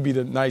 This could be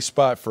the nice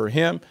spot for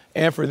him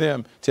and for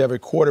them to have a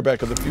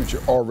quarterback of the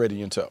future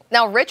already in tow.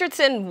 Now,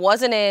 Richardson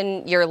wasn't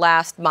in your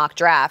last mock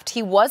draft.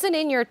 He wasn't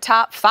in your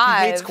top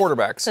 5 He hates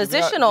quarterbacks.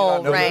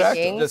 positional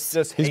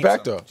rankings. He's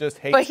back, though. Just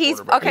hates But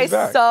he's quarterbacks. okay. He's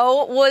back.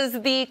 So was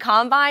the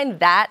combine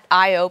that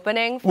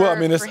eye-opening for, Well, I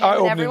mean, it's for him and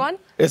eye-opening. everyone?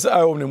 It's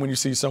eye-opening when you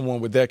see someone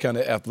with that kind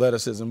of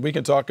athleticism. We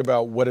can talk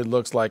about what it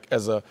looks like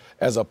as a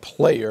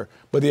player,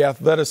 but the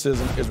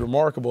athleticism is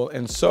remarkable.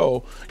 And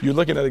so you're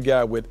looking at a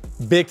guy with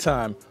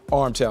big-time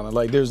arm talent.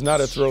 Like, there's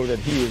not a throw that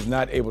he is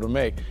not able to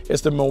make.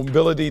 It's the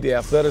mobility, the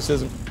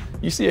athleticism.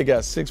 You see a guy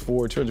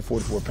 6'4",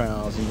 244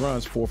 pounds. He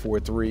runs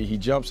 4.43. He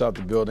jumps out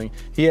the building.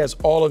 He has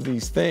all of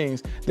these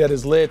things that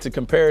has led to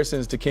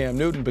comparisons to Cam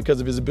Newton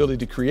because of his ability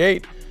to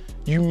create.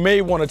 You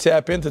may want to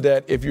tap into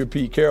that if you're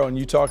Pete Carroll and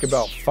you talk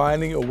about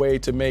finding a way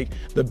to make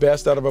the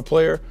best out of a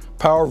player,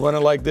 power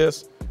running like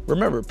this.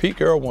 Remember, Pete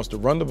Carroll wants to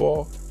run the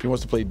ball. He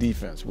wants to play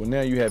defense. Well,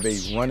 now you have a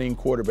running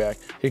quarterback.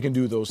 He can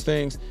do those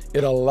things.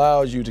 It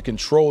allows you to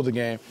control the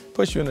game,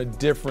 puts you in a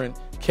different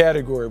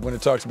category when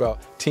it talks about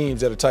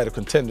teams that are title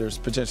contenders,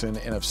 potentially in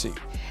the NFC.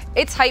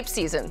 It's hype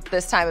season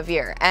this time of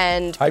year,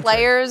 and Hype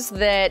players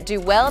that do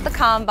well at the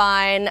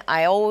Combine,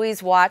 I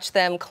always watch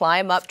them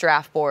climb up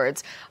draft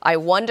boards. I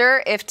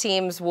wonder if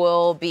teams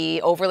will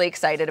be overly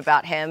excited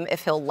about him,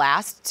 if he'll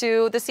last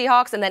to the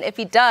Seahawks, and then if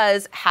he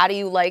does, how do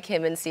you like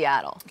him in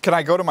Seattle? Can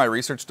I go to my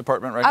research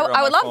department right here?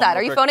 I would love that.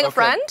 Are you phoning a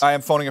friend? I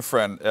am phoning a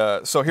friend.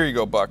 So here you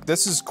go, Buck.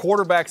 This is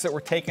quarterbacks that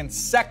were taken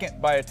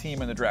second by a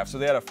team in the draft. So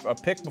they had a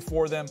pick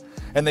before them.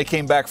 and they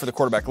came back for the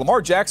quarterback.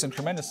 Lamar Jackson,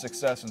 tremendous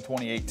success in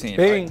 2018.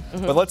 Bing.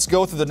 Right? But let's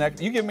go through the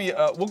next. You give me.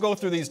 We'll go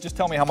through these. Just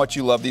tell me how much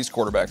you love these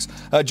quarterbacks.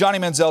 Johnny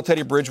Manziel,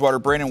 Teddy Bridgewater,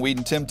 Brandon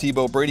Weeden, Tim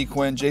Tebow, Brady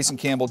Quinn, Jason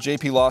Campbell,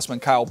 J.P.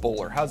 Lossman, Kyle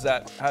Bowler. How's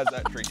that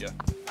treat you?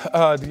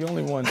 The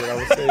only one that I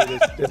would say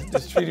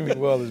that's treating me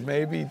well is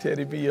maybe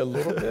Teddy B a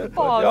little bit.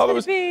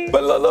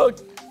 But look,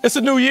 it's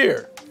a new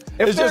year.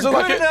 If it's they're just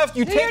good enough,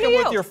 you take them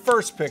with your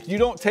first pick. You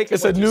don't take them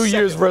It's with a your New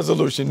Year's second.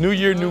 resolution. New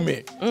year, new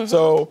me.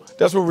 So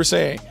that's what we're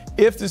saying.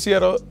 If the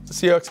Seattle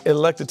Seahawks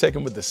elect to take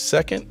him with the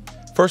second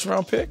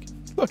first-round pick,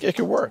 look, it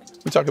could work.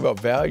 We talk about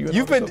value. And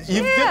You did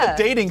the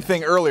dating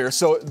thing earlier,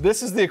 so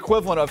this is the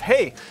equivalent of,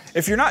 hey,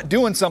 if you're not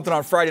doing something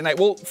on Friday night,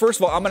 well, first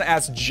of all, I'm going to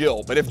ask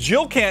Jill. But if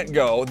Jill can't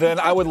go, then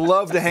I would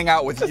love to hang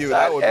out with you.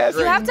 That would be great.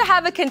 You have to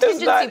have a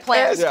contingency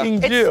plan. Asking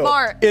It's Jill.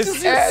 smart.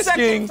 It's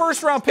asking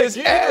first-round pick. It's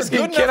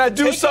asking, can I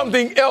do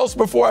something else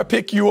before I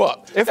pick you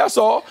up? If that's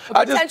all.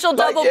 Potential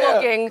double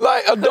booking.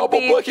 Like a double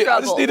be booking. I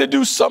just trouble. need to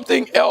do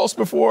something else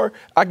before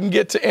I can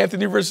get to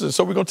Anthony Richardson.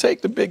 So we're going to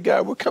take the big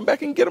guy. We'll come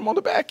back and get him on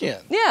the back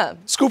end. Yeah.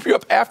 Scoop you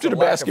up after the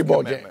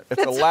basketball game.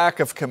 It's a lack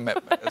of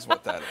commitment is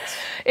what that is.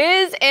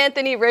 Is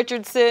Anthony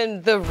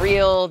Richardson the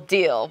real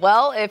deal?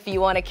 Well, if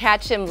you want to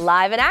catch him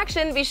live in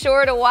action, be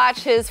sure to watch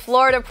his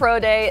Florida Pro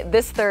Day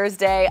this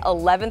Thursday,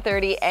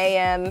 11:30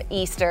 a.m.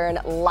 Eastern,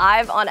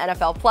 live on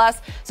NFL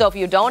Plus. So if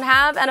you don't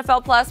have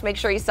NFL Plus, make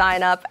sure you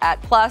sign up at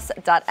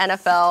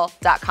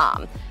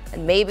plus.nfl.com.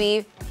 And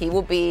maybe he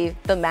will be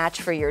the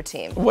match for your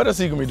team. What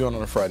else are you going to be doing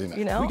on a Friday night?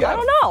 You know, We got I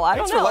don't him. know. I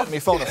don't Thanks know. for letting me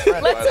phone a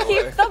friend, Let's by the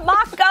way. keep the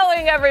mock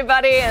going,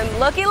 everybody. And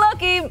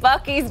looky,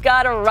 Bucky's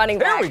got a running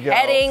There back we go.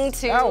 heading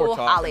to Now we're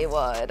talking.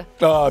 Hollywood.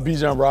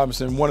 Bijan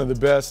Robinson, one of the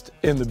best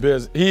in the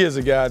biz. He is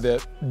a guy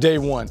that day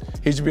one,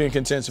 he should be in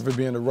contention for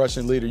being the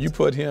rushing leader. You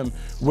put him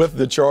with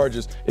the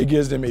Chargers, it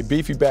gives them a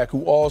beefy back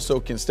who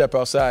also can step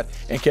outside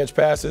and catch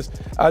passes.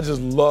 I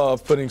just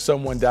love putting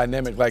someone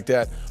dynamic like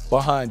that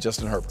behind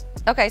Justin Herbert.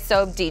 Okay,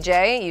 so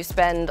DJ, you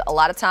spend a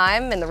lot of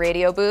time in the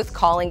radio booth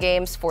calling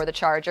games for the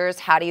Chargers.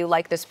 How do you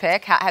like this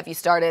pick? Have you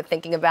started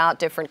thinking about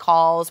different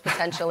calls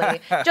potentially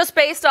just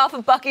based off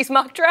of Bucky's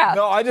mock draft?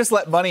 No, I just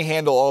let Money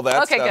handle all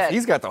that Okay, stuff. good.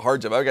 He's got the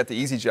hard job. I've got the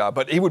easy job.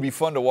 But it would be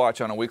fun to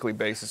watch on a weekly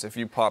basis if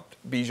you popped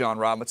Bijan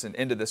Robinson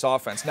into this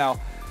offense. Now,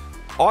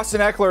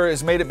 Austin Eckler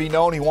has made it be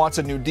known he wants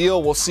a new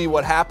deal. We'll see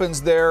what happens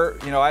there.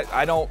 You know,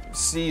 I don't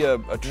see a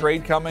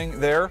trade coming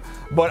there,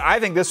 but I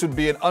think this would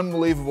be an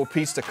unbelievable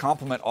piece to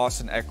complement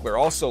Austin Eckler.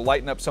 Also,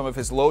 lighten up some of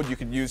his load. You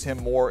could use him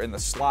more in the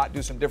slot,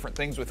 do some different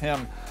things with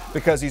him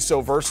because he's so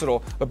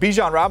versatile. But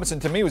Bijan Robinson,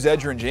 to me, was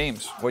Edgerrin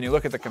James. When you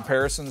look at the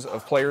comparisons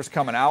of players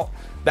coming out,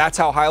 that's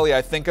how highly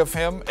I think of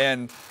him.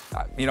 And,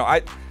 you know,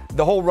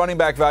 the whole running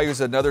back value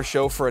is another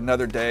show for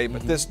another day,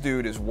 but this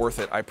dude is worth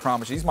it, I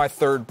promise you. He's my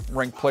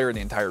third-ranked player in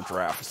the entire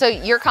draft. So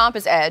your comp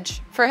is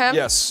edge for him?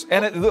 Yes.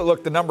 And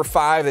look, the number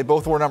 5, they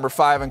both were number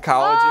 5 in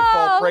college. They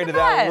fall prey to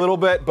that a little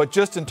bit, but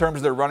just in terms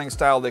of their running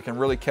style, they can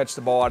really catch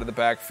the ball out of the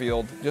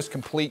backfield. Just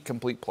complete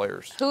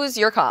players. Who's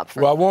your comp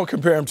for Well, I won't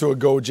compare him to a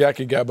gold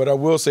jacket guy, but I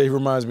will say he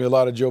reminds me a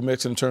lot of Joe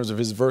Mixon in terms of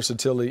his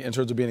versatility, in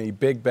terms of being a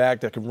big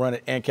back that can run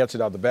it and catch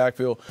it out of the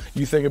backfield.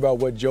 You think about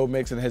what Joe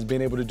Mixon has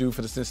been able to do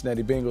for the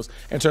Cincinnati Bengals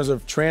in terms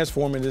of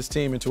transforming this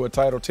team into a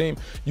title team.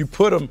 You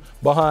put him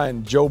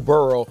behind Joe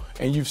Burrow,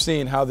 and you've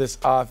seen how this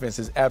offense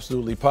has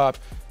absolutely popped.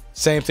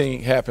 Same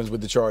thing happens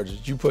with the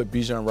Chargers. You put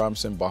Bijan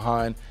Robinson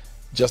behind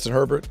Justin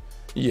Herbert,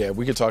 yeah,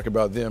 we could talk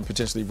about them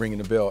potentially ringing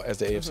the bell as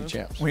the AFC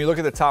champs. When you look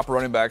at the top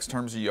running backs in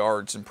terms of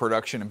yards and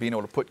production and being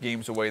able to put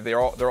games away, they're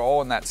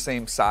all in that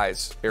same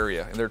size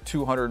area, and they're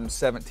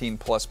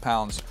 217-plus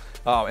pounds.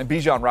 And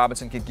Bijan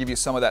Robinson can give you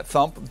some of that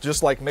thump,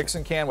 just like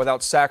Mixon can,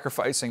 without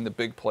sacrificing the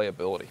big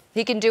playability.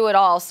 He can do it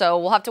all, so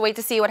we'll have to wait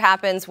to see what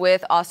happens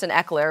with Austin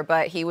Eckler,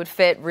 but he would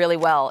fit really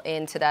well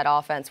into that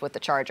offense with the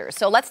Chargers.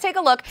 So let's take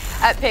a look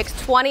at picks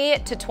 20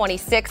 to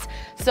 26.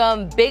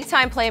 Some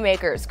big-time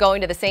playmakers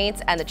going to the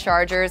Saints and the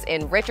Chargers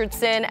in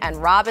Richardson and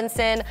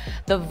Robinson.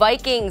 The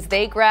Vikings,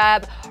 they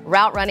grab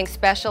route-running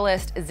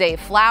specialist Zay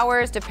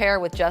Flowers to pair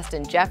with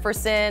Justin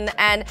Jefferson.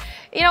 And,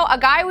 you know, a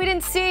guy we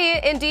didn't see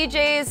in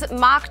DJ's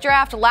mock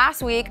draft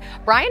last week,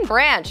 Brian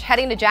Branch,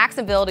 heading to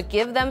Jacksonville to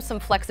give them some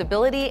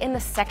flexibility in the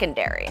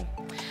secondary.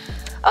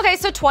 Okay,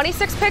 so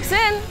 26 picks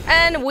in,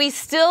 and we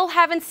still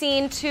haven't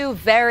seen two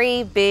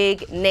very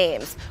big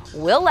names,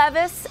 Will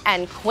Levis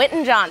and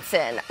Quentin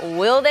Johnson.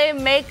 Will they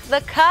make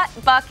the cut,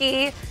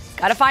 Bucky?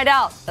 Gotta find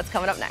out. That's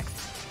coming up next.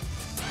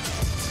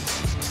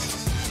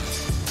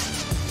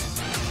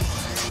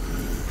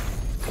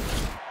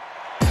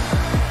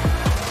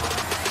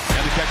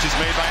 Catch is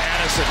made by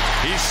Addison.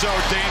 He's so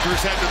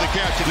dangerous after the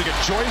catch. You look at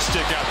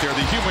joystick out there,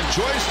 the human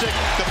joystick.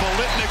 The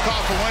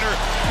Bolitnikoff winner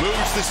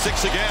moves the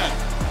 6 again.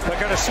 They're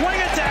going to swing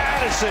it to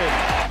Addison.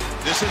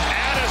 This is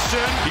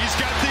Addison. He's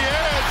got the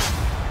edge.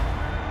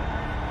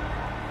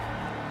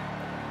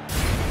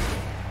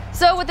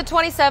 So with the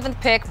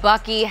 27th pick,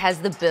 Bucky has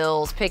the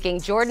Bills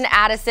picking Jordan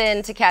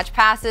Addison to catch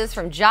passes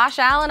from Josh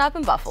Allen up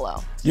in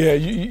Buffalo. Yeah,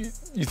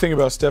 you think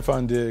about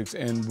Stephon Diggs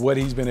and what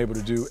he's been able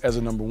to do as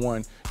a number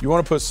one, you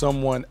want to put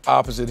someone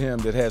opposite him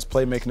that has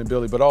playmaking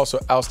ability, but also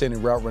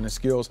outstanding route running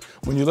skills.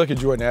 When you look at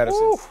Jordan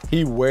Addison,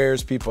 he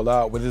wears people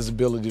out with his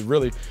ability to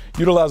really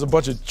utilize a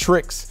bunch of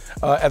tricks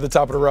at the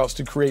top of the routes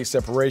to create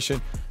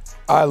separation.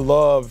 I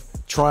love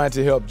trying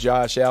to help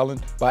Josh Allen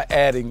by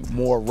adding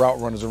more route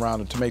runners around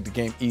him to make the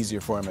game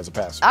easier for him as a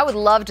passer. I would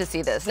love to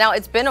see this. Now,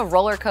 it's been a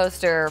roller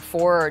coaster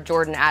for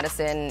Jordan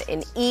Addison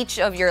in each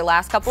of your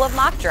last couple of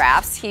mock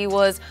drafts. He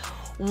was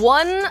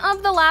one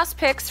of the last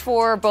picks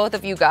for both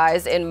of you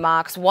guys in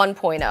mocks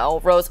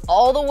 1.0, rose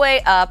all the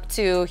way up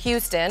to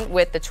Houston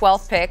with the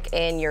 12th pick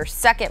in your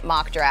second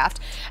mock draft.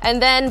 And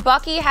then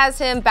Bucky has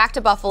him back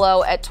to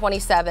Buffalo at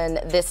 27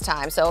 this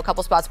time, so a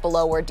couple spots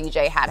below where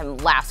DJ had him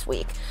last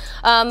week.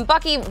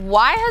 Bucky,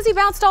 why has he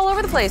bounced all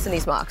over the place in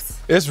these mocks?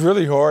 It's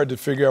really hard to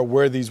figure out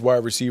where these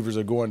wide receivers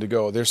are going to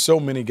go. There's so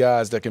many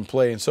guys that can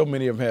play, and so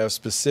many of them have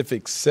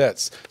specific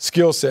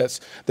skill sets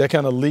that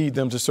kind of lead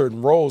them to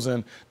certain roles.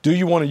 And do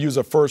you want to use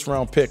a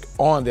first-round pick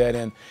on that?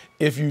 And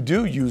if you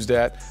do use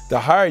that, the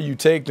higher you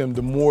take them,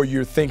 the more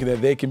you're thinking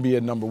that they can be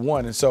a number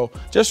one. And so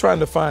just trying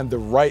to find the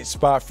right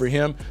spot for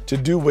him to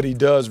do what he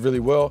does really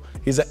well.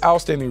 He's an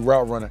outstanding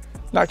route runner.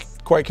 Not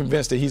quite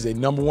convinced that he's a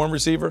number one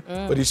receiver,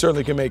 but he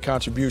certainly can make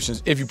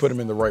contributions if you put him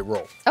in the right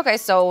role. Okay,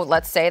 so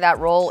let's say that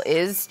role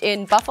is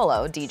in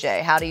Buffalo,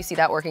 DJ. How do you see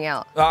that working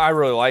out? I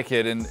really like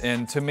it,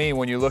 and to me,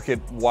 when you look at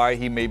why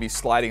he may be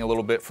sliding a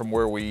little bit from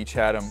where we each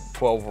had him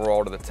 12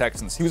 overall to the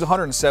Texans, he was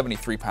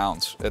 173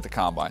 pounds at the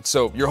Combine.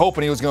 So you're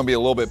hoping he was going to be a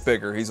little bit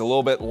bigger. He's a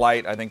little bit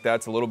light. I think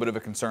that's a little bit of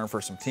a concern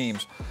for some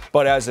teams.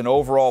 But as an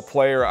overall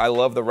player, I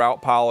love the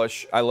route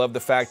polish. I love the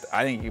fact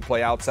I think he can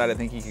play outside. I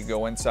think he could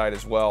go inside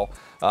as well.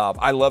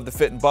 I love the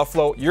fit in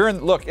Buffalo.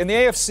 Look, in the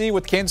AFC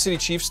with Kansas City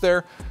Chiefs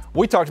there,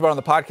 we talked about it on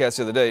the podcast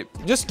the other day.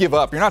 Just give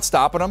up. You're not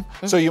stopping them.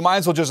 So you might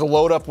as well just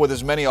load up with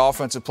as many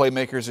offensive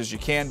playmakers as you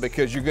can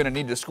because you're going to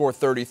need to score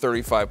 30,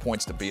 35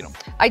 points to beat them.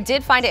 I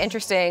did find it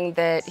interesting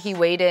that he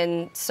weighed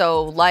in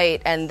so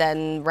light and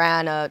then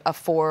ran a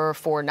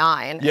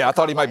 4.49. Yeah, I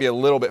thought he might be a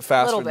little bit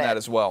faster than that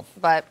as well.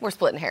 But we're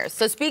splitting hairs.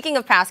 So speaking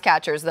of pass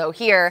catchers, though,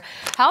 here,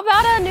 how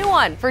about a new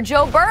one for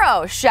Joe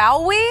Burrow?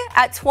 Shall we?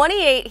 At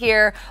 28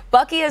 here,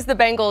 Bucky is the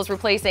Bengals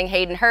replacing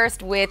Hayden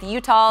Hurst with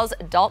Utah's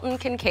Dalton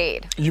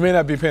Kincaid. You may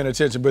not be paying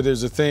attention, but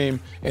there's a theme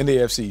in the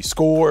AFC.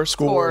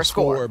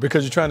 Score,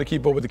 because you're trying to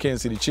keep up with the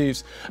Kansas City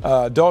Chiefs.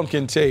 Dalton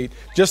Kincaid,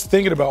 just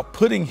thinking about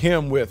putting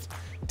him with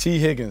T.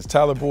 Higgins,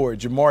 Tyler Boyd,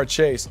 Jamar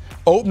Chase,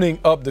 opening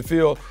up the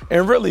field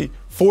and really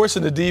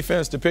forcing the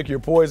defense to pick your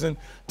poison.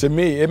 To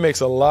me, it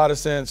makes a lot of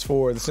sense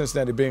for the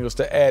Cincinnati Bengals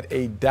to add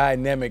a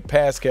dynamic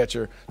pass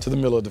catcher to the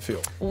middle of the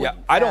field. Yeah,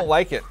 I don't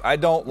like it. I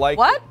don't like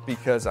it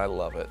because I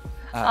love it.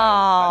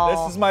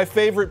 This is my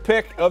favorite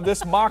pick of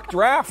this mock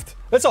draft.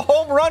 That's a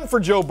home run for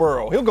Joe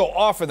Burrow. He'll go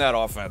off in that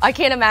offense. I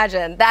can't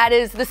imagine. That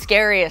is the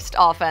scariest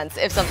offense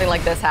if something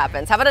like this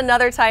happens. How about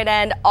another tight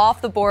end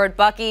off the board,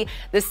 Bucky?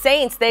 The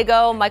Saints, they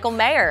go Michael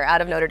Mayer out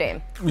of Notre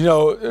Dame. You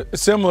know,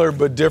 similar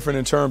but different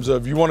in terms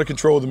of you want to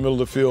control the middle of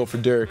the field for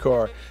Derek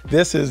Carr.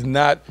 This is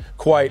not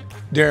quite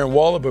Darren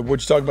Waller, but what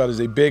you're talking about is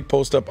a big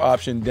post-up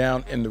option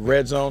down in the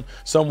red zone,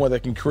 someone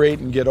that can create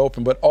and get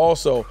open, but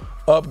also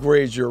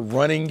upgrade your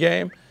running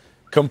game.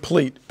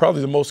 Complete, probably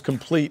the most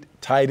complete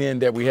tight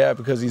end that we have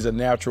because he's a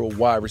natural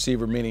wide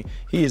receiver, meaning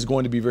he is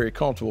going to be very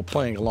comfortable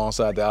playing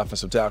alongside the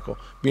offensive tackle,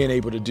 being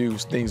able to do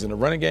things in the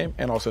running game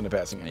and also in the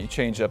passing game. You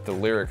change up the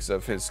lyrics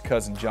of his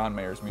cousin John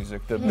Mayer's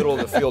music. The middle of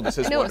the field is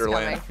his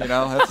wonderland. You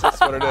know, that's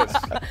what it is.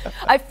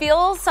 I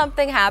feel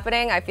something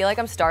happening. I feel like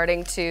I'm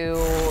starting to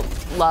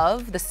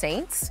love the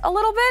Saints a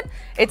little bit.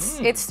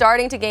 It's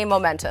starting to gain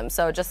momentum.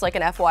 So just like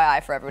an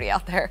FYI for everybody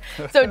out there.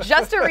 So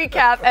just to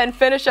recap and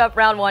finish up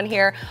round one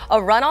here,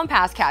 a run on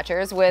pass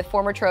catchers with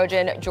former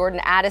Trojan Jordan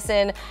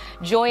Addison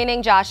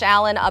joining Josh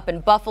Allen up in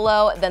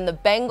Buffalo. Then the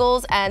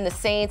Bengals and the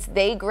Saints,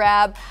 they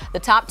grab the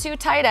top two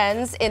tight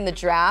ends in the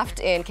draft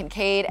in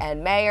Kincaid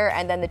and Mayer.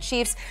 And then the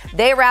Chiefs,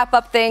 they wrap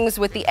up things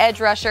with the edge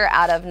rusher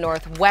out of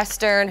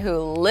Northwestern who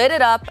lit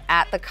it up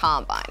at the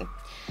Combine.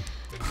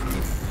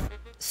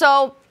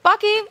 So,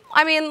 Bucky,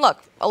 I mean,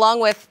 look,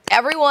 along with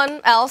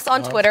everyone else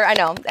on Twitter, I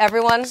know,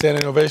 everyone.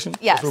 Standing ovation?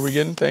 Yes. That's what we're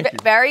getting? Thank you.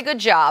 Very good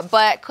job,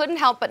 but couldn't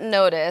help but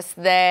notice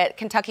that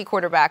Kentucky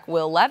quarterback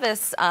Will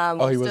Levis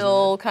was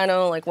still kind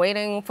of like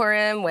waiting for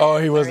him.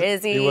 Where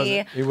is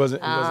he? He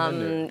wasn't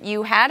in there.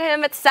 You had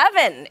him at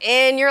 7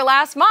 in your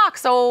last mock,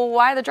 so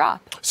why the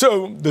drop?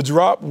 So the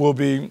drop will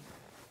be,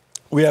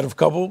 we had a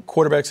couple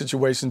quarterback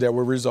situations that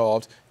were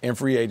resolved in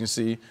free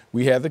agency.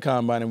 We had the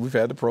Combine and we've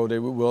had the Pro Day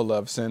with Will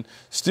Levis.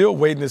 Still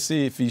waiting to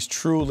see if he's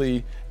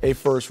truly a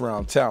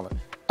first-round talent.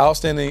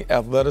 Outstanding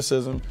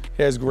athleticism,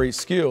 has great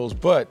skills,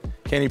 but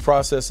can he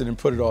process it and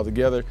put it all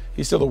together?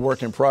 He's still a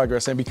work in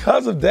progress. And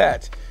because of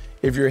that,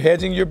 if you're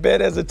hedging your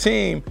bet as a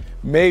team,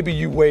 maybe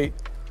you wait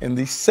in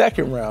the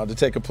second round to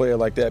take a player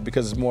like that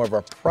because it's more of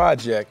a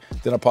project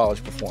than a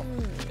polished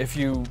performer. If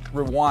you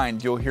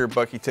rewind, you'll hear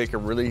Bucky take a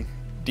really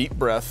deep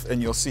breath,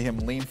 and you'll see him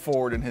lean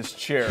forward in his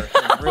chair.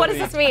 What does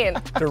this mean?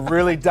 To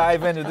really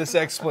dive into this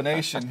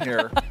explanation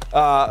here.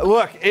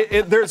 Look,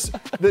 there's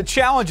the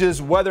challenge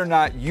is whether or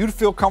not you'd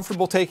feel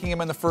comfortable taking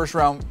him in the first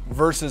round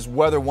versus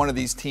whether one of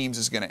these teams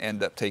is going to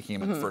end up taking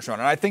him in the first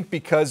round. And I think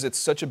because it's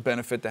such a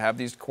benefit to have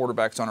these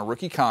quarterbacks on a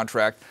rookie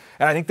contract,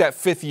 and I think that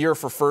 5th year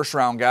for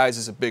first-round guys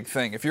is a big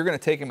thing. If you're going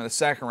to take him in the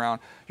second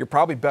round, you're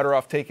probably better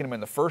off taking him in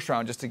the first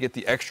round just to get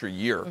the extra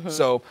year.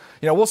 So,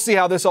 we'll see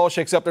how this all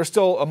shakes up. There's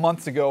still a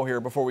month to go here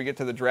before we get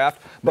to the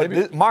draft.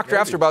 But mock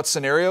drafts are about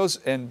scenarios,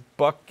 and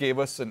Buck gave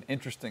us an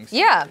interesting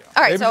scenario. Yeah.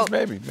 All right,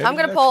 maybe I'm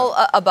going to pull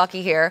a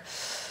Bucky here.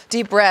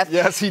 Deep breath.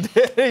 Yes, he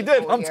did. He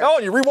did. I'm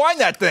telling you, rewind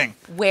that thing.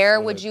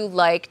 Where would you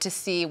like to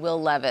see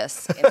Will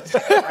Levis in the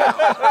second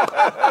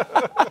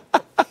round?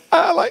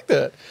 I like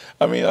that.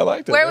 I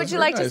like that. Where would you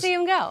like to see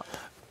him go?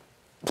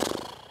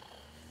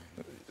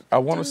 I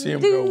want to see him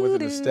go with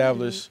an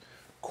established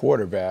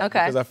quarterback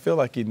because I feel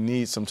like he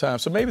needs some time.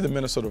 So maybe the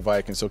Minnesota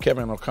Vikings, so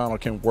Kevin O'Connell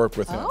can work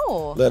with him.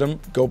 Let him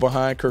go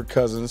behind Kirk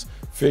Cousins,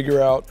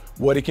 figure out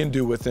what he can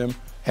do with him,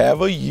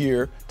 have a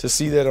year to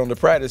see that on the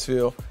practice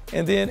field,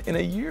 and then in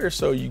a year or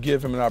so you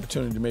give him an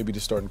opportunity to maybe to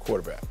start in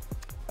quarterback.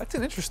 That's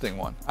an interesting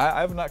one.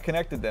 I have not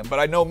connected them, but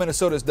I know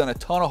Minnesota's done a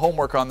ton of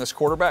homework on this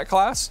quarterback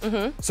class,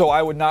 so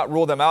I would not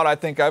rule them out. I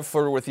think I've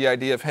flirted with the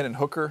idea of Hendon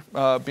Hooker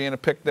being a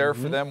pick there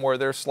for them where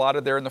they're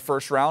slotted there in the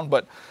first round.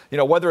 But,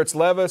 whether it's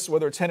Levis,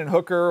 whether it's Hendon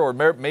Hooker, or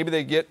maybe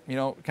they get,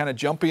 kind of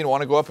jumpy and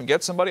want to go up and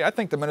get somebody, I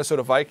think the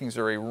Minnesota Vikings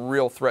are a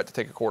real threat to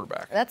take a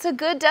quarterback. That's a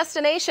good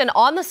destination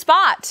on the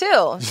spot,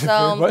 too. So,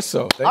 very much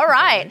so. All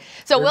right.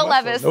 So Will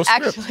Levis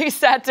actually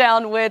sat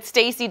down with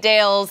Stacey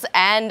Dales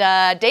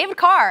and David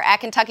Carr at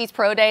Kentucky's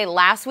Pro Day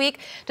last week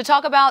to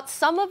talk about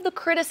some of the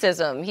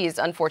criticism he's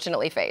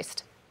unfortunately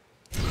faced.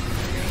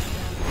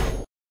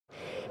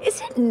 Is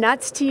it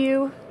nuts to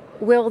you,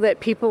 Will, that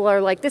people are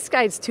like, this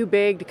guy's too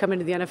big to come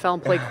into the NFL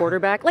and play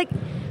quarterback? Like,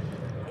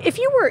 if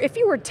you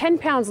were 10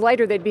 pounds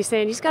lighter, they'd be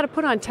saying he's got to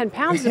put on 10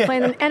 pounds to play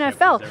in the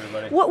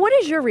NFL. What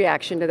is your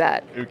reaction to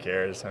that? Who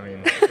cares?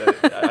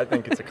 I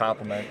think it's a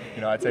compliment.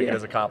 I take it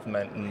as a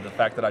compliment, and the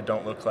fact that I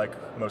don't look like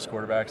most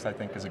quarterbacks, I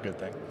think, is a good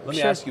thing. Let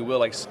me ask you,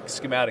 Will,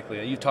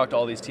 schematically, you've talked to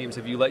all these teams.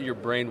 Have you let your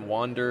brain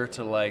wander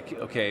to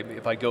okay,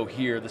 if I go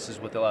here, this is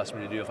what they'll ask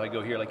me to do. If I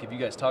go here, have you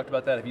guys talked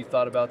about that? Have you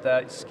thought about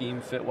that,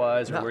 scheme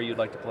fit-wise, or where you'd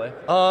like to play?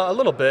 A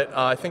little bit.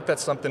 I think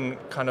that's something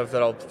kind of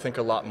that I'll think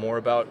a lot more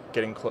about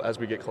as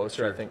we get closer.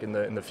 Sure. I think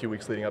in the few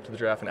weeks leading up to the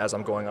draft and as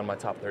I'm going on my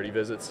top 30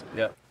 visits.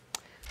 Yeah.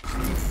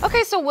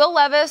 Okay, so Will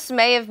Levis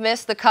may have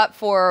missed the cut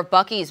for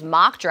Bucky's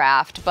mock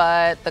draft,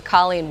 but the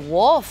Colleen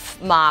Wolfe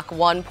mock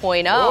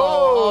 1.0.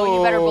 Oh,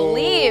 you better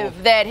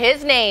believe that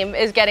his name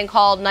is getting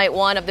called night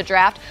one of the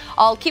draft.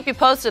 I'll keep you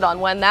posted on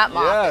when that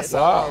mock is.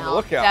 Wow,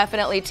 look out.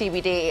 Definitely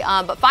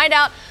TBD. But find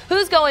out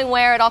who's going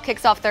where. It all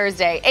kicks off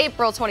Thursday,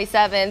 April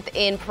 27th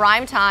in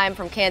prime time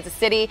from Kansas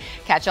City.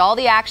 Catch all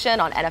the action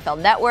on NFL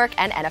Network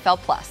and NFL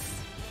Plus.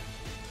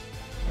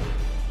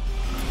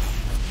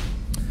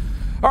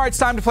 All right, it's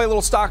time to play a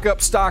little stock up,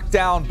 stock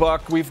down,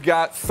 Buck. We've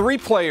got 3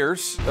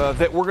 players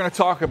that we're going to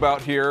talk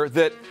about here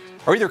that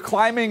are either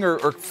climbing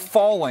or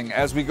falling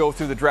as we go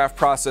through the draft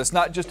process,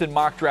 not just in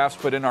mock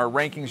drafts, but in our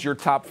rankings, your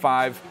top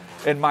 5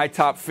 and my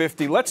top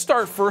 50. Let's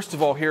start first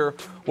of all here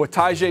with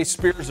Tyjae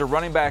Spears, the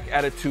running back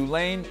out of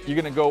Tulane. You're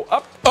going to go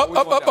up.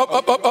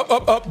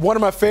 Up. One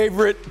of my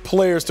favorite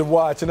players to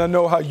watch, and I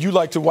know how you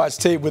like to watch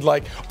tape with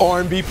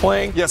R&B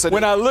playing. Yes, I do.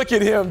 When I look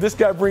at him, this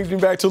guy brings me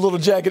back to a little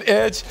Jagged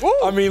Edge. Ooh.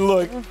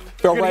 Look,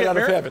 fell right out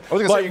of heaven.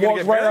 Walked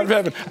right out of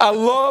heaven. I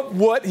love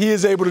what he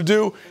is able to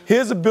do.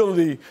 His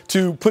ability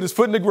to put his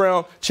foot in the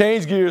ground,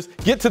 change gears,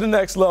 get to the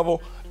next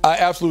level. I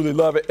absolutely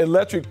love it.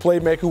 Electric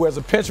playmaker who has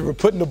a penchant for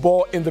putting the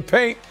ball in the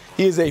paint.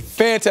 He is a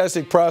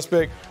fantastic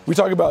prospect. We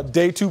talk about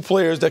day 2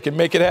 players that can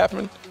make it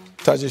happen.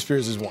 Tyjae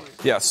Spears is one.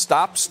 Yeah,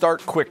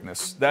 stop-start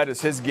quickness. That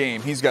is his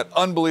game. He's got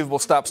unbelievable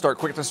stop-start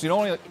quickness.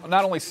 You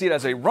not only see it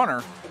as a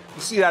runner,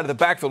 you see it out of the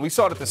backfield. We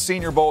saw it at the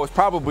Senior Bowl. It was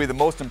probably the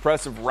most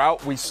impressive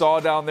route we saw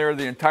down there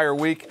the entire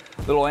week.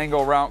 Little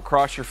angle route,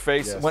 cross your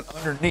face. Yes. Went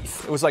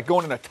underneath. It was like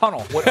going in a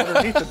tunnel. Went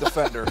underneath the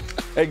defender.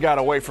 It got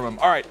away from him.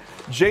 All right,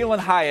 Jalen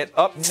Hyatt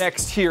up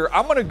next here.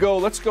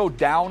 Let's go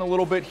down a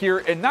little bit here,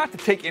 and not to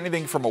take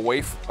anything from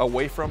away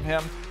from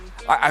him.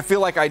 I feel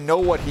like I know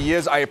what he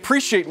is. I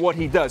appreciate what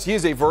he does. He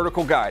is a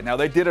vertical guy. Now,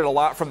 they did it a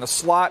lot from the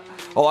slot,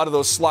 a lot of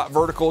those slot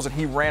verticals, and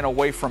he ran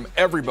away from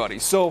everybody.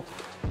 So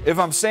if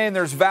I'm saying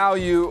there's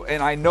value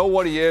and I know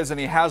what he is and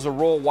he has a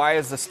role, why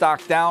is the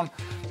stock down?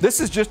 This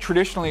is just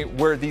traditionally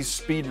where these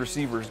speed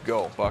receivers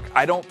go, Buck.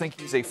 I don't think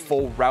he's a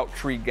full route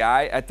tree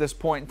guy at this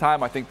point in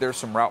time. I think there's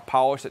some route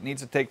polish that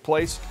needs to take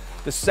place.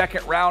 The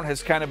second round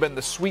has kind of been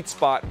the sweet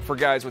spot for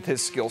guys with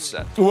his skill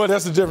set. Well,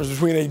 that's the difference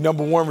between a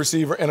number 1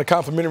 receiver and a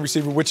complementary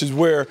receiver, which is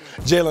where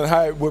Jalen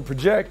Hyatt would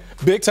project.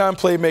 Big-time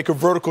playmaker,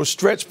 vertical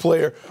stretch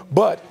player,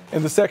 but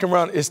in the second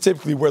round is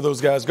typically where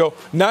those guys go.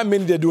 Not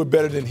many that do it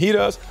better than he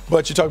does,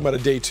 but you're talking about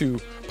a day 2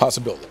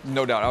 possibility.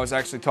 No doubt. I was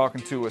actually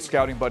talking to a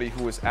scouting buddy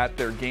who was at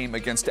their game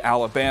against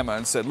Alabama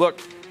and said, look,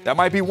 that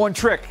might be one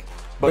trick.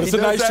 But it's a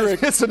nice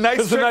trick. It's a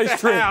nice trick to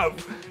trick.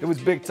 have. It was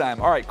big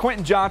time. All right,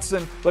 Quentin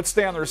Johnson. Let's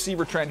stay on the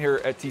receiver trend here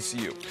at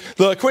TCU.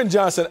 Look, Quentin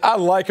Johnson, I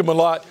like him a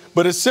lot,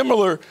 but it's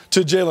similar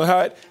to Jalen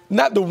Hyatt.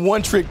 Not the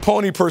one-trick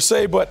pony per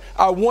se, but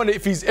I wonder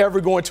if he's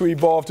ever going to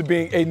evolve to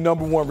being a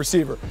 #1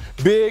 receiver.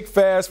 Big,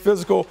 fast,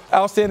 physical,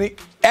 outstanding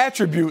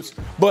attributes,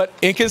 but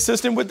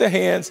inconsistent with the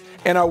hands,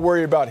 and I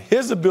worry about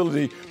his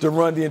ability to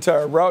run the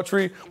entire route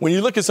tree. When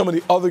you look at some of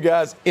the other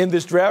guys in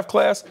this draft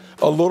class,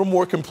 a little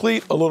more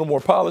complete, a little more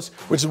polished,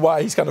 which is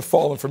why he's kind of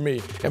fallen for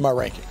me in my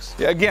rankings.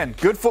 Yeah, again,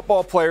 good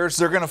football players.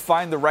 They're going to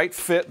find the right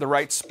fit, the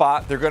right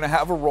spot. They're going to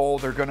have a role.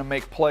 They're going to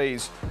make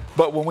plays.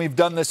 But when we've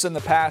done this in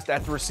the past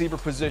at the receiver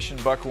position,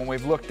 Buck, when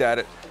we've looked at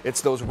it, it's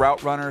those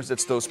route runners,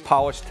 it's those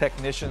polished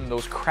technicians,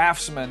 those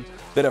craftsmen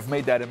that have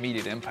made that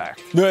immediate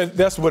impact. No,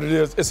 that's what it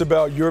is. It's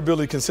about your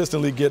ability to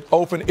consistently get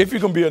open. If you're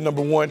going to be a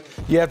 #1,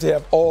 you have to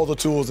have all the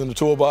tools in the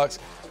toolbox.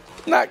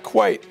 Not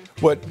quite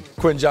what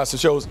Quentin Johnson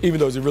shows, even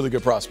though he's a really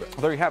good prospect.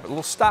 Well, there you have it. A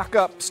little stock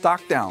up,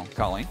 stock down,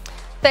 Colleen.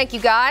 Thank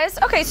you, guys.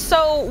 Okay,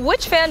 so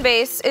which fan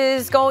base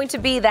is going to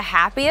be the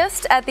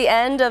happiest at the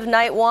end of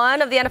night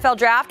 1 of the NFL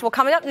draft? Well,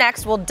 coming up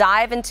next, we'll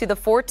dive into the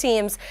 4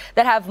 teams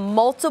that have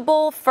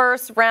multiple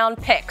first-round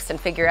picks and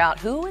figure out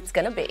who it's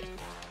going to be.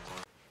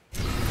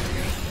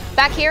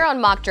 Back here on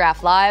Mock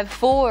Draft Live,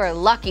 4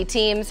 lucky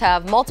teams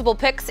have multiple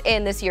picks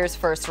in this year's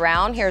first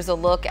round. Here's a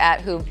look at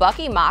who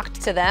Bucky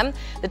mocked to them.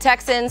 The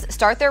Texans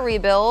start their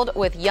rebuild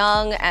with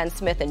Young and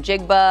Smith and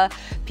Jigba.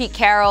 Pete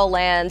Carroll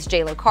lands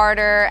Jalen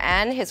Carter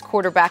and his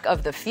quarterback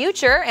of the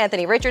future,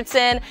 Anthony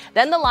Richardson.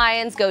 Then the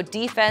Lions go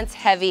defense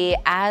heavy,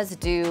 as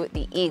do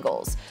the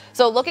Eagles.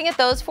 So looking at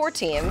those 4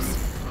 teams,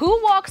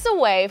 who walks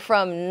away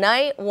from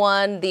night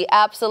 1 the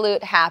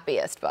absolute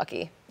happiest,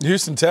 Bucky? The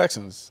Houston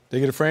Texans, they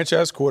get a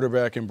franchise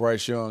quarterback in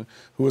Bryce Young,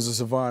 who is a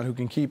savant who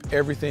can keep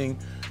everything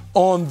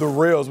on the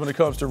rails when it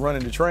comes to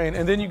running the train.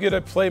 And then you get a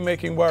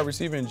playmaking wide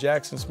receiver in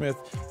Jackson Smith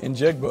and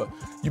Jigba.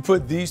 You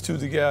put these 2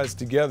 guys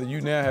together,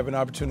 you now have an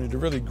opportunity to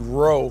really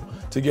grow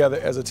together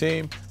as a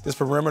team. This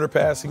perimeter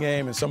passing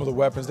game and some of the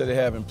weapons that they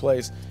have in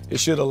place, it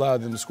should allow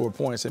them to score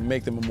points and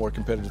make them a more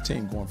competitive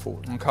team going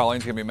forward. And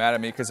Colleen's going to be mad at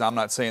me because I'm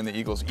not saying the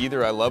Eagles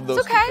either. I love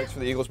those 2 picks for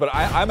the Eagles, but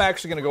I'm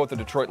actually going to go with the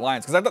Detroit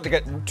Lions because I thought they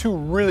got 2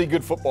 really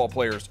good football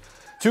players.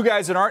 2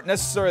 guys that aren't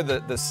necessarily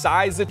the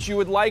size that you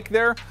would like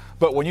there,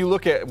 but when you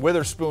look at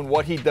Witherspoon,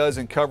 what he does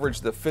in coverage,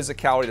 the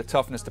physicality, the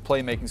toughness, the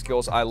playmaking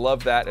skills, I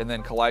love that. And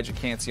then Kalijah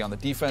Cansey on the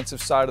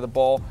defensive side of the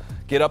ball,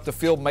 get up the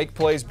field, make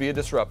plays, be a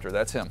disruptor.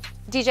 That's him.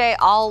 DJ,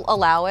 I'll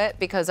allow it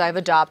because I've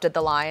adopted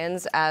the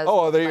Lions as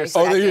your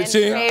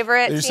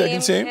favorite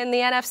team in the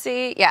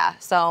NFC. Yeah,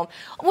 so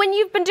when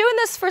you've been doing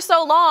this for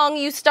so long,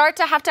 you start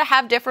to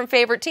have different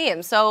favorite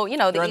teams. So, you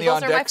know, the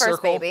Eagles are my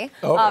first baby,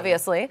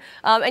 obviously.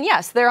 And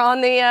yes, they're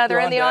on the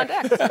in the on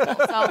deck circle.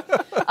 So,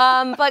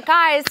 but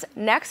guys,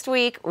 next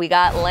week we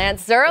got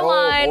Lance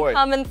Zierlein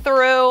coming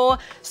through.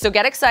 So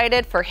get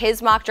excited for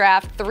his mock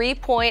draft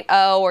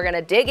 3.0. We're going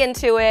to dig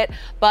into it.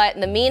 But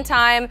in the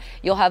meantime,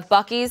 you'll have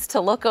Bucky's to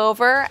look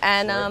over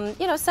and,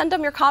 you know, send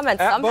them your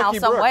comments somehow,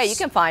 some way. You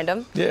can find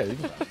them. Yeah, you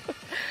can.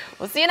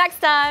 We'll see you next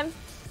time.